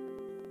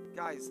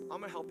 Guys, I'm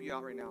going to help you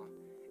out right now.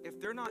 I'm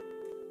going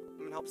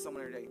to help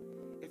someone today.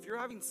 If you're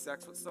having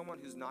sex with someone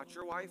who's not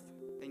your wife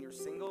and you're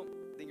single,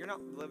 then you're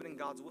not living in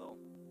God's will.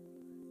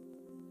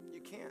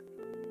 You can't.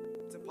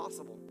 It's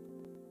impossible.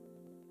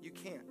 You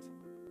can't.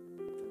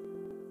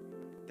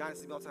 Guys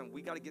say all the time,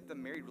 we got to get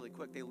them married really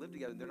quick. They live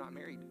together, they're not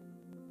married.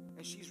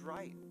 And she's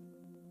right.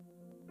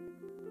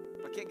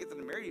 I can't get them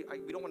to marry.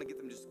 We don't want to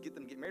get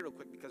them get married real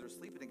quick because they're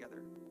sleeping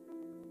together.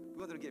 We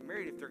want them to get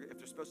married if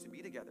they're supposed to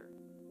be together.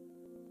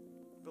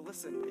 But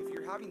listen,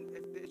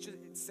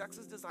 sex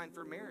is designed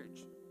for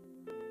marriage.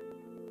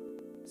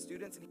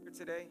 Students in here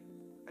today,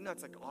 I know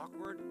it's like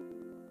awkward,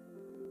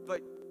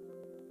 but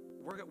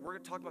we're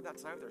going to talk about that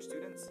tonight with our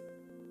students.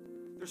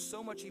 There's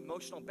so much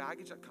emotional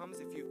baggage that comes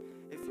if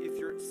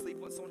you're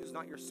sleeping with someone who's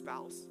not your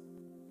spouse.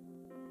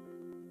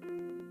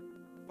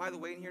 By the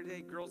way, in here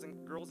today, girls in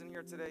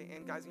here today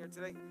and guys in here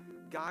today,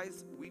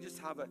 guys, we just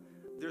have I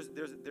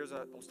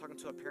was talking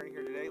to a parent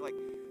here today, like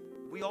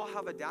we all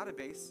have a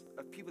database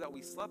of people that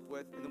we slept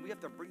with, and then we have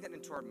to bring that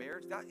into our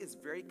marriage. That is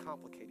very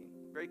complicated.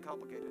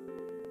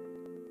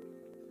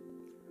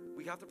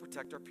 We have to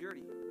protect our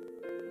purity.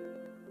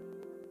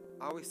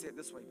 I always say it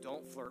this way,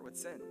 don't flirt with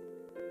sin.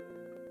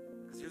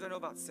 Because here's what I know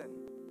about sin.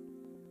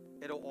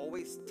 It'll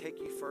always take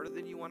you further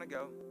than you want to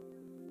go.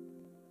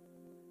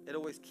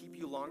 It'll always keep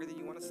you longer than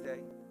you want to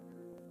stay.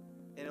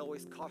 And it'll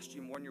always cost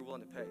you more than you're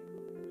willing to pay.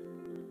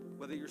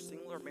 Whether you're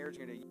single or married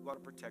today, you want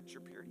to protect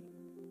your purity.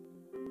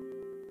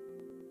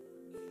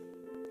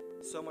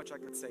 So much I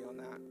could say on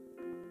that.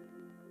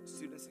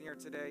 Students in here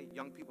today,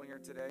 young people in here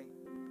today,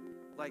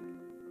 like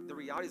the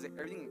reality is that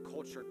everything in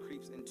culture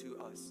creeps into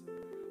us.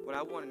 What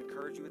I want to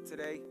encourage you with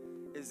today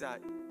is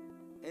that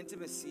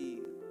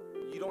intimacy,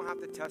 you don't have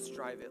to test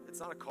drive it. It's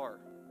not a car.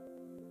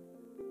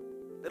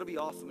 It'll be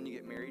awesome when you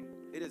get married.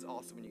 It is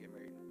awesome when you get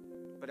married.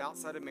 But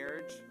outside of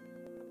marriage,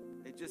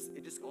 it just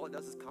all it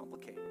does is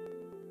complicate.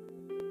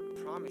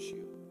 I promise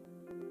you.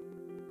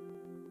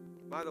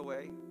 By the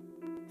way,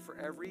 for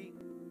every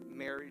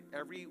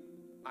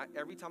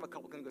time a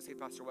couple can go say,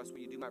 Pastor Wes, will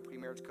you do my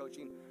pre-marriage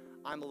coaching?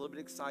 I'm a little bit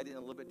excited and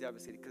a little bit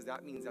devastated because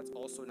that means that's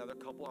also another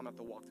couple I'm going to have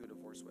to walk through a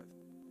divorce with.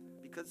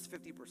 Because it's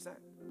 50%.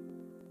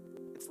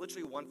 It's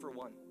literally 1 for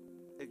 1.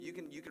 If you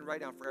can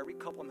write down for every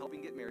couple I'm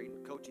helping get married,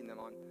 coaching them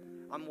on,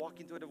 I'm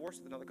walking through a divorce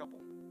with another couple.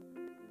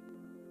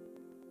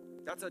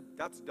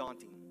 That's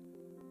daunting.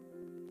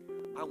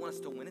 I want us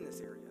to win in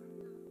this area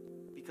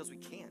because we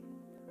can.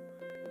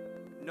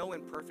 No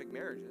imperfect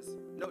marriages.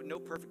 No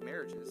perfect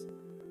marriages.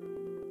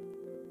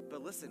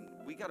 But listen,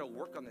 we got to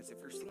work on this. If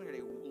you're single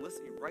today,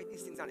 listen, you write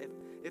these things down.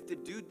 If the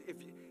dude,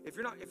 if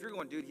you're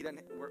going, dude,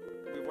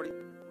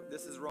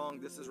 this is wrong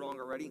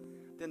already,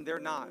 then they're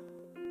not.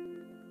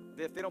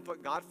 If they don't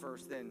put God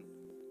first, then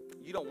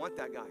you don't want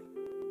that guy.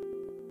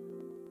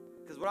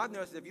 Because what I've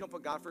noticed is if you don't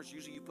put God first,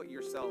 usually you put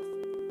yourself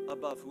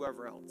above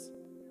whoever else.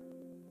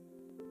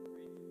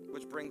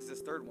 Which brings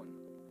this third one.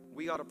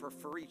 We ought to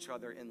prefer each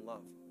other in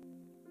love.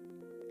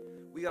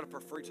 We ought to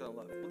prefer each other in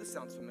love. Well, this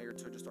sounds familiar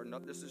to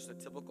this is just a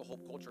typical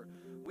Hope culture.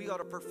 We ought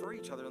to prefer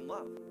each other in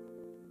love.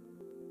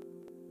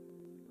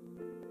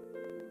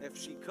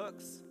 if she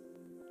cooks,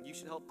 you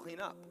should help clean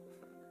up.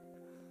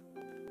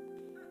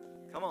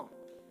 Come on.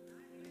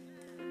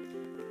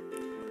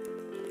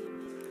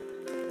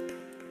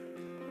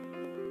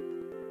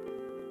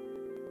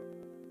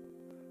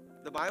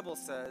 The Bible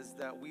says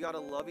that we ought to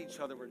love each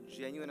other with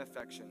genuine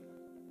affection.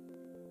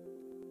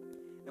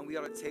 And we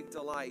ought to take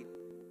delight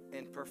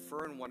in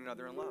preferring one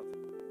another in love.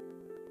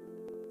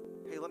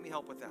 Hey, let me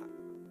help with that.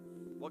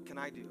 What can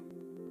I do?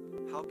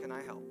 How can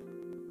I help?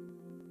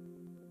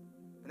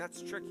 And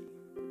that's tricky.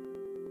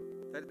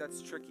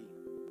 That's tricky.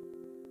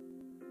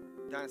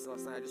 Diana said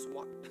last night, I just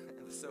walked.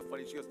 It was so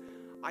funny. She goes,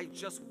 I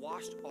just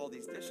washed all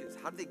these dishes.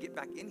 How did they get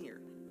back in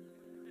here?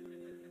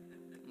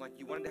 I'm like,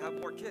 you wanted to have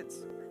more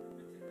kids.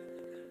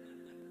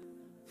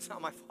 It's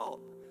not my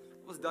fault.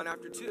 It was done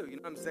after 2. You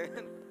know what I'm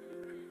saying?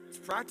 It's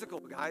practical,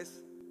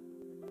 guys.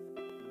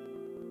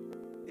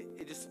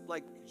 It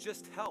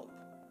just help.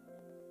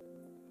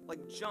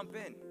 Like, jump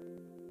in.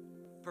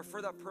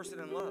 Prefer that person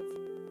in love.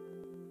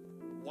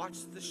 Watch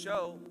the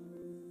show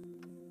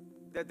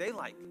that they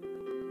like.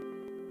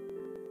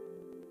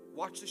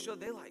 Watch the show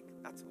they like.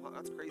 That's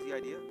a crazy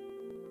idea.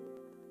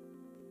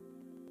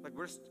 Like,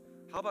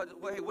 how about,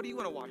 hey, what do you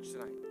want to watch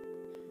tonight?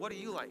 What do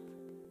you like?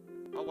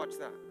 I'll watch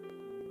that.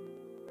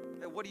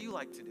 Hey, what do you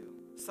like to do?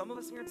 Some of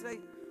us here today,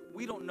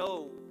 we don't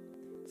know.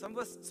 Some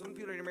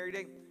people that are married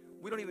today,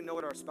 we don't even know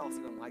what our spouse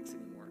even likes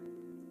anymore.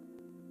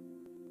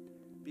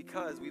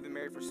 Because we've been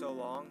married for so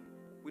long,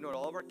 we know what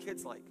all of our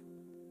kids like.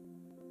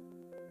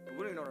 But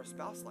we don't even know what our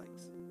spouse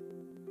likes.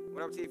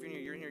 What I would say, if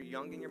you're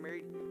young and you're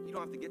married, you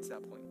don't have to get to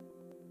that point.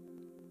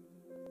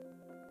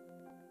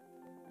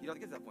 You don't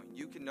have to get to that point.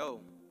 You can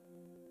know,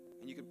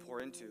 and you can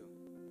pour into,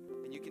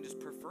 and you can just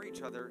prefer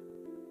each other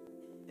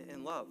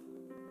in love.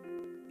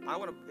 I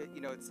want to,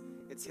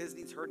 it's his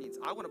needs, her needs.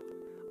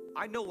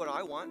 I know what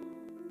I want.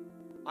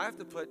 I have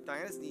to put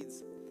Diana's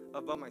needs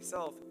above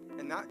myself,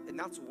 and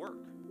that's work.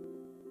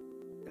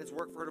 And it's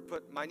work for her to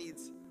put my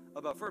needs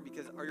above her,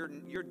 because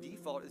your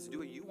default is to do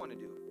what you want to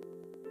do.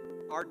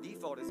 Our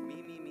default is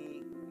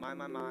me, mine.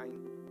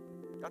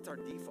 That's our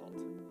default.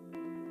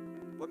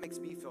 What makes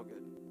me feel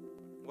good?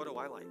 What do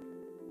I like?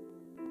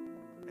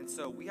 And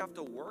so we have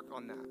to work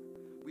on that.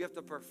 We have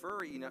to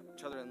prefer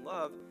each other in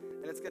love,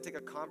 and it's going to take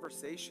a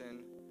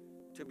conversation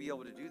to be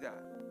able to do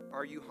that.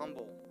 Are you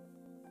humble?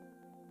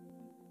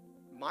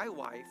 My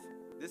wife,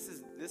 this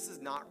is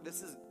not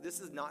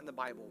in the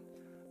Bible,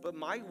 but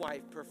my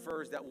wife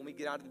prefers that when we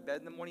get out of the bed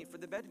in the morning, for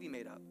the bed to be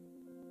made up.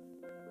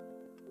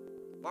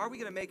 Why are we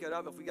going to make it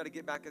up if we got to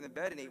get back in the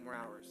bed in 8 more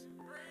hours?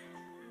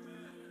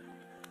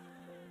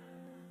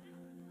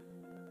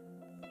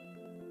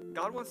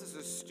 God wants us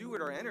to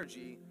steward our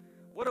energy.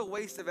 What a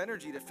waste of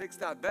energy to fix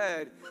that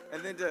bed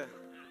and then to...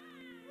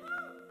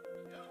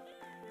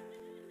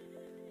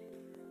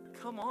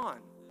 Come on.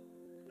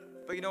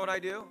 But you know what I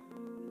do?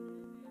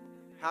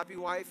 Happy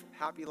wife,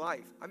 happy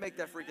life. I make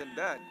that freaking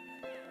bed.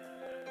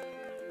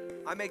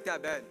 I make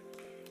that bed.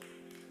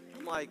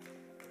 I'm like,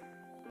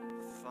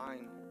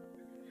 fine.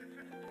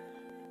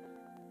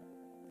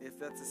 If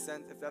that's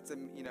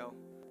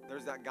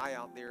there's that guy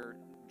out there,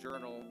 a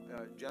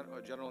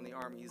general in the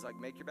army, he's like,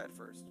 make your bed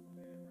first.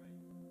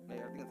 I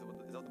think is that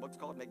what the book's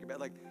called? Make your bed.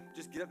 Like,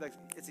 just get up. Like,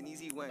 it's an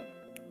easy win.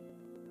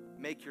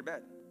 Make your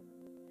bed.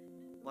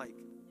 Like,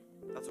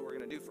 that's what we're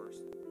going to do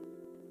first.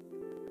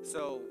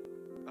 So,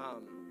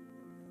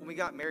 when we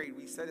got married,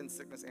 we said in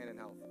sickness and in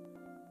health.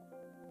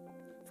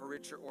 For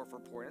rich or for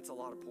poor. And it's a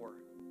lot of poor.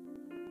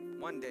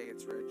 One day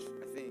it's rich,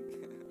 I think.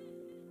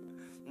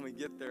 When we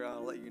get there,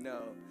 I'll let you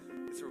know.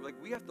 It's like,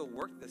 we have to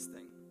work this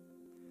thing.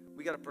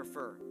 We got to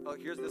prefer. Oh,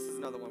 this is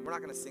another one. We're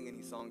not going to sing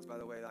any songs, by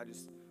the way.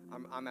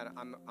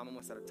 I'm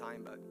almost out of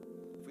time, but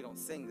if we don't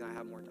sing, then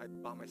I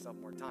bought myself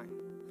more time.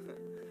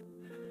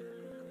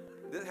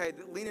 Hey,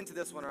 lean into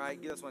this one, all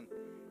right? Get this one.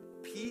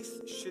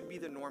 Peace should be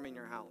the norm in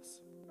your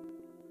house.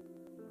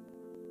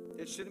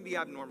 It shouldn't be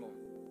abnormal.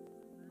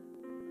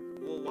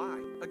 Well,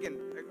 why? Again,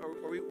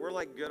 we're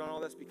like good on all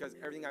this because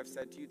everything I've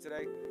said to you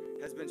today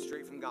has been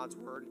straight from God's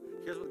word.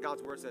 Here's what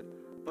God's word said.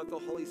 But the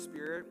Holy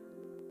Spirit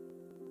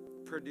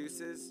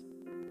produces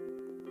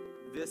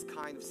this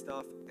kind of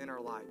stuff in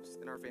our lives,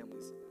 in our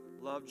families.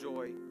 Love,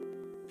 joy,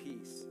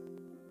 peace.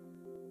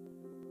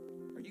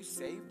 Are you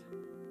saved?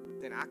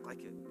 Then act like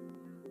it.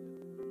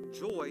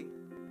 Joy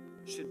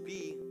should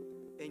be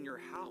in your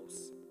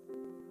house.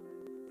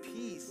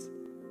 Peace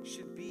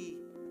should be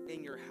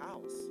in your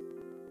house.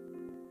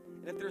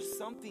 And if there's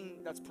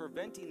something that's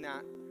preventing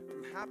that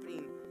from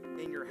happening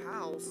in your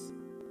house,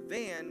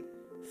 then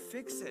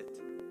fix it.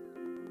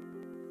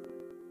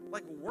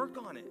 Like, work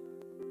on it.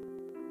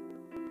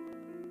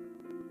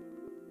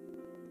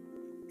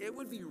 It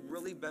would be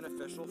really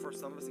beneficial for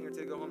some of us here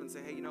to go home and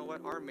say, hey, you know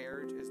what? Our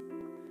marriage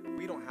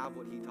we don't have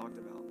what he talked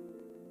about.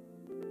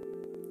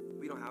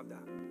 We don't have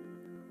that.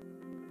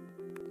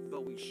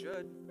 But we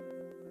should.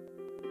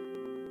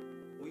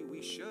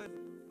 We should.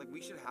 Like, we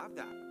should have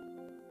that.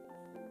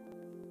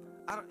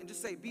 And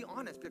just say, be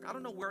honest. I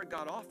don't know where it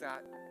got off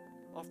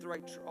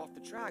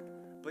the track,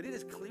 but it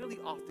is clearly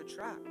off the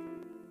track.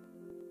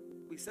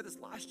 We said this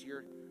last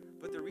year,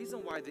 But the reason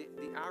why the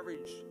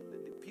average,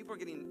 people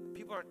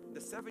aren't, the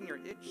 7-year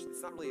itch,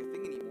 it's not really a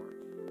thing anymore.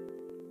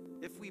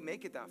 If we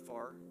make it that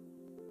far,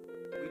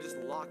 we just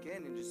lock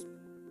in and just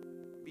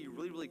be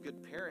really, really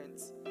good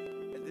parents,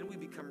 and then we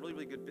become really,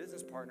 really good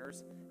business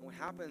partners. And what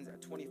happens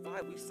at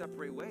 25, we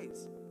separate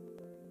ways.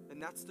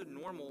 And that's the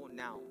normal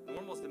now.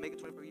 Normal is to make it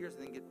 25 years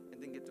and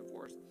then get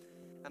divorced.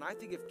 And I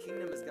think if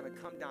kingdom is going to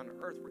come down to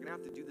earth, we're going to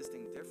have to do this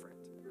thing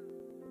different.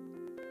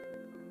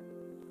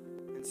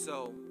 And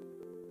so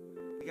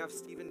we have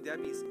Steve and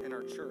Debbie's in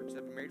our church that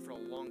have been married for a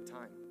long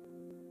time.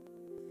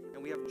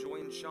 And we have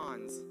Joy and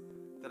Sean's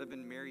that have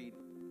been married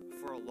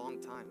for a long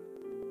time.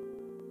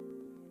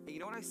 And you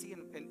know what I see in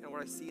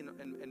what I see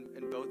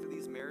in both of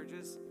these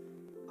marriages?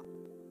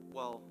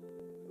 Well,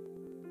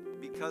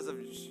 because of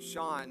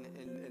Sean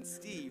and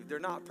Steve, they're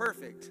not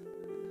perfect.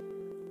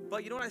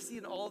 But you know what I see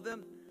in all of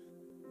them?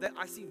 That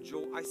I see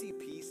joy, I see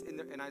peace in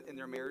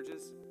their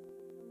marriages.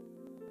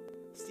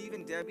 Steve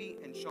and Debbie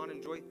and Sean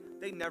and Joy,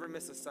 they never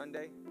miss a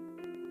Sunday.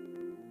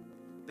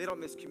 They don't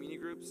miss community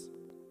groups.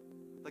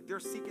 Like, they're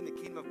seeking the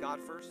kingdom of God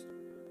first.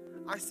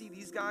 I see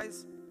these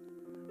guys,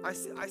 I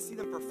see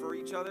them prefer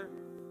each other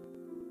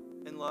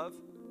in love.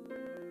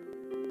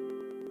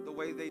 The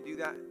way they do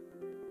that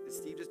is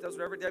Steve just does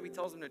whatever Debbie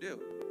tells him to do.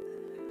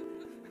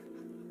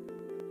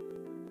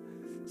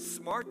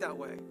 Smart that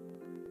way.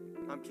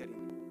 I'm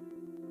kidding.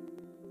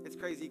 It's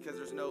crazy because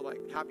there's no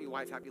like happy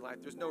wife, happy life.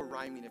 There's no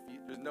rhyming if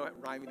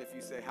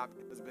you say happy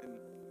husband.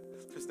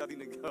 There's nothing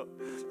to go.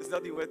 There's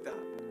nothing with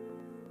that.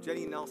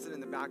 Jenny and Nelson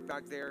in the back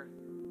there,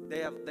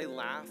 they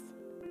laugh.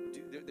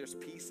 There's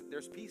peace.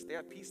 There's peace. They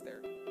have peace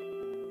there.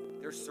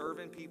 They're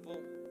serving people,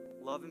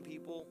 loving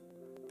people,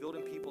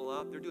 building people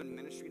up. They're doing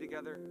ministry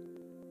together.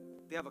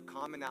 They have a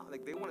common out.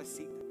 Like, they want to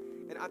seek.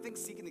 And I think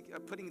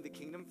putting the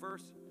kingdom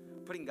first,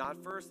 putting God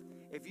first.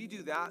 If you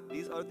do that,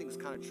 these other things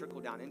kind of trickle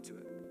down into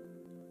it.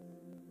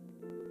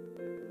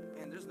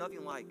 And there's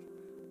nothing like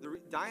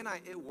Di and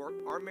I.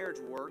 Our marriage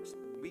works.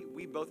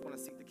 We both want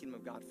to seek the kingdom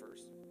of God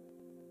first.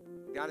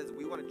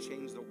 We want to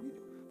change the world.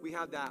 We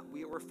have that.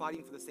 We're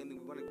fighting for the same thing.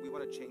 We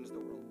want to change the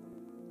world.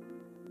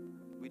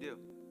 We do.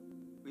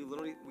 We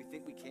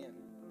think we can.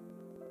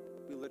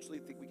 We literally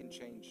think we can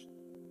change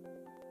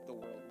the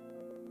world.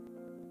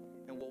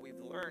 And what we've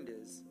learned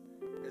is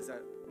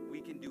that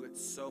we can do it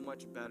so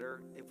much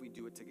better if we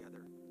do it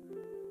together.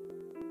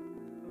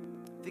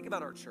 Think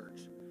about our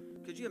church.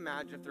 Could you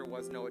imagine if there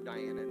was no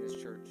Diana in this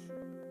church?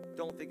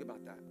 Don't think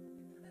about that.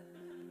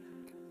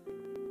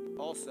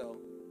 Also,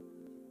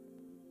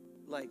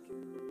 like,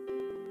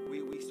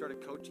 we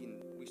started coaching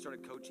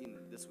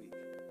this week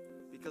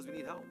because we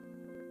need help.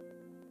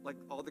 Like,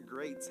 all the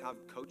greats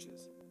have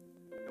coaches,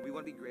 and we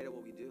want to be great at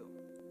what we do.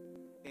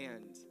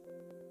 And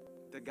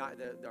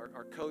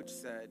our coach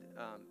said,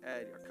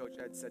 Coach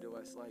Ed said to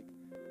us,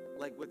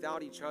 like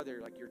without each other,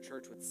 like, your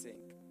church would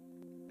sink.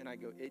 And I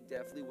go, it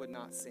definitely would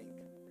not sink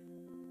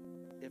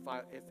if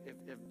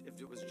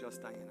it was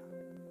just Diana.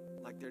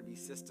 Like, there'd be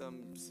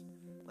systems,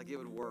 like, it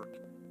would work.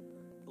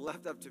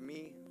 Left up to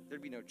me,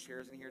 there'd be no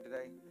chairs in here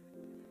today.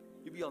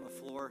 You'd be on the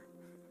floor.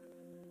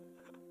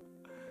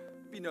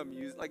 Be no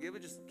music. Like, it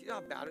would just, you know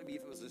how bad it'd be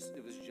if it was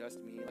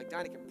just me. Like,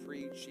 Diana can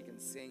preach, she can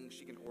sing,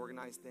 she can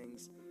organize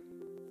things.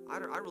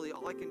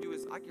 All I can do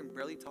is I can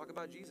barely talk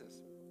about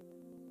Jesus.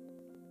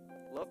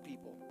 Love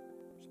people.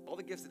 All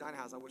the gifts that Diana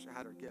has, I wish I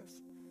had her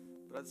gifts.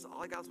 But that's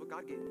all I got is what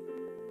God gave me.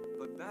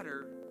 But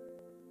better,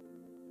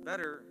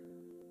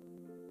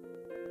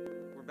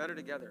 we're better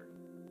together.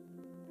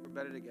 We're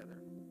better together.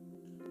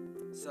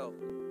 So,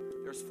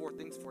 there's 4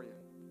 things for you.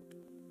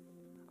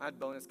 I had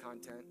bonus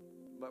content,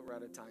 but we're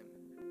out of time.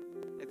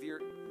 If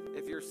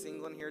you're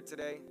single in here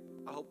today,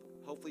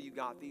 hopefully you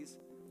got these,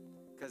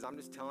 because I'm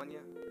just telling you,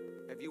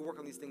 if you work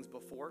on these things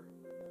before,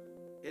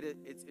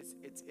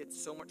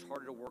 it's so much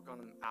harder to work on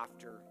them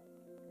after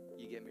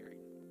you get married.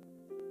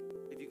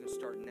 If you can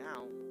start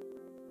now,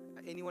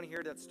 anyone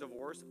here that's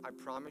divorced, I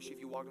promise you, if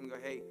you walk in and go,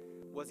 hey,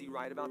 was he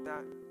right about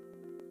that?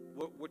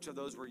 Which of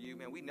those were you?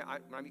 Man, when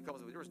I meet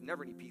couples, there was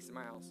never any peace in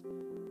my house.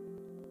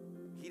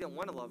 He didn't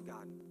want to love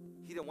God.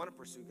 He didn't want to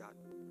pursue God.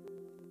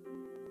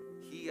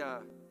 He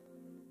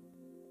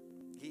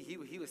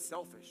was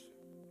selfish.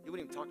 He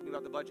wouldn't even talk to me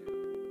about the budget.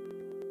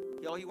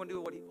 All he wanted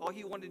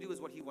to do is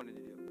what he wanted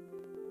to do.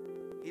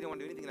 He didn't want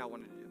to do anything that I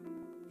wanted to do.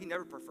 He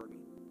never preferred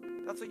me.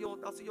 That's what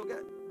you'll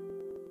get.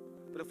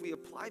 But if we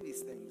apply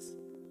these things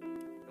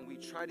and we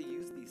try to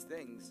use these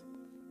things,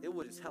 it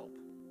will just help.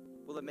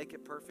 Will it make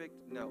it perfect?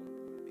 No,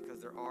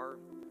 because there are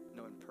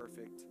no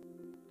imperfect.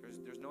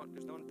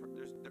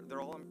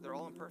 They're all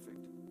imperfect.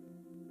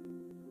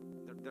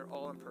 They're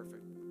all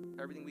imperfect.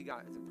 Everything we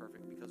got is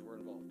imperfect because we're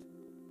involved.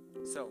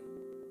 So,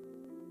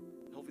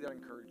 hopefully that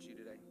encouraged you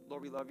today.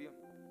 Lord, we love you.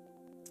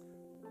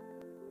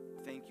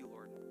 Thank you,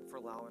 Lord, for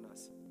allowing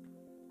us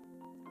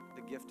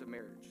the gift of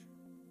marriage.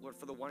 Lord,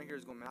 for the one here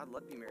who's going, man, I'd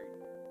love to be married.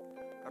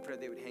 I pray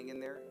that they would hang in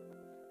there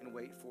and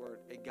wait for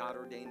a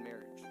God-ordained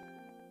marriage,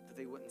 that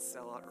they wouldn't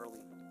sell out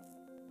early.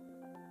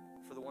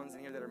 For the ones in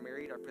here that are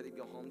married, I pray they'd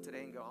go home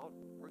today and go,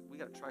 we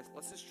got to try.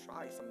 Let's just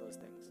try some of those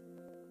things.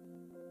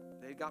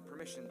 they got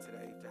permission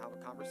today to have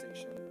a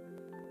conversation.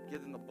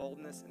 Give them the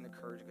boldness and the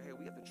courage to go, hey,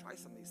 we have to try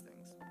some of these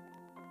things.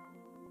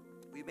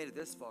 We've made it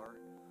this far,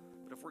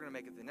 but if we're going to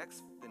make it the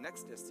next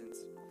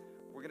distance,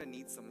 we're going to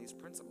need some of these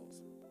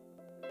principles.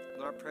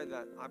 Lord, I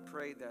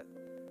pray that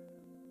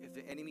if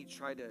the enemy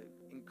tried to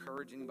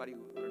encourage anybody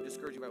or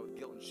discourage anybody with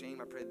guilt and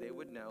shame, I pray they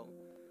would know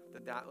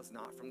that that was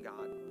not from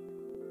God.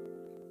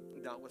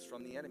 That was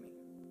from the enemy.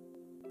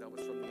 That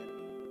was from the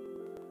enemy.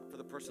 For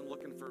the person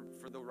looking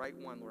for the right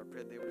one, Lord, I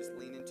pray they would just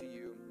lean into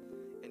you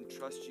and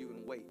trust you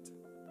and wait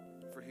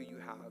for who you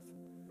have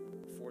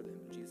for them.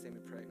 In Jesus' name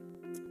we pray.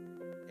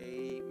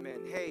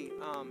 Amen. Hey,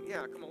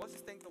 come on, let's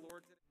just thank the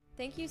Lord today.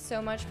 Thank you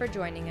so much for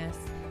joining us.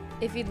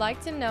 If you'd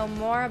like to know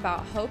more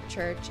about Hope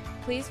Church,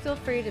 please feel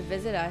free to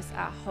visit us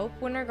at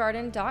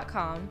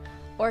hopewintergarden.com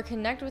or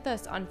connect with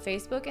us on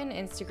Facebook and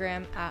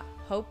Instagram at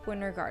Hope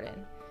Winter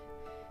Garden.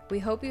 We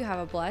hope you have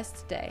a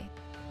blessed day.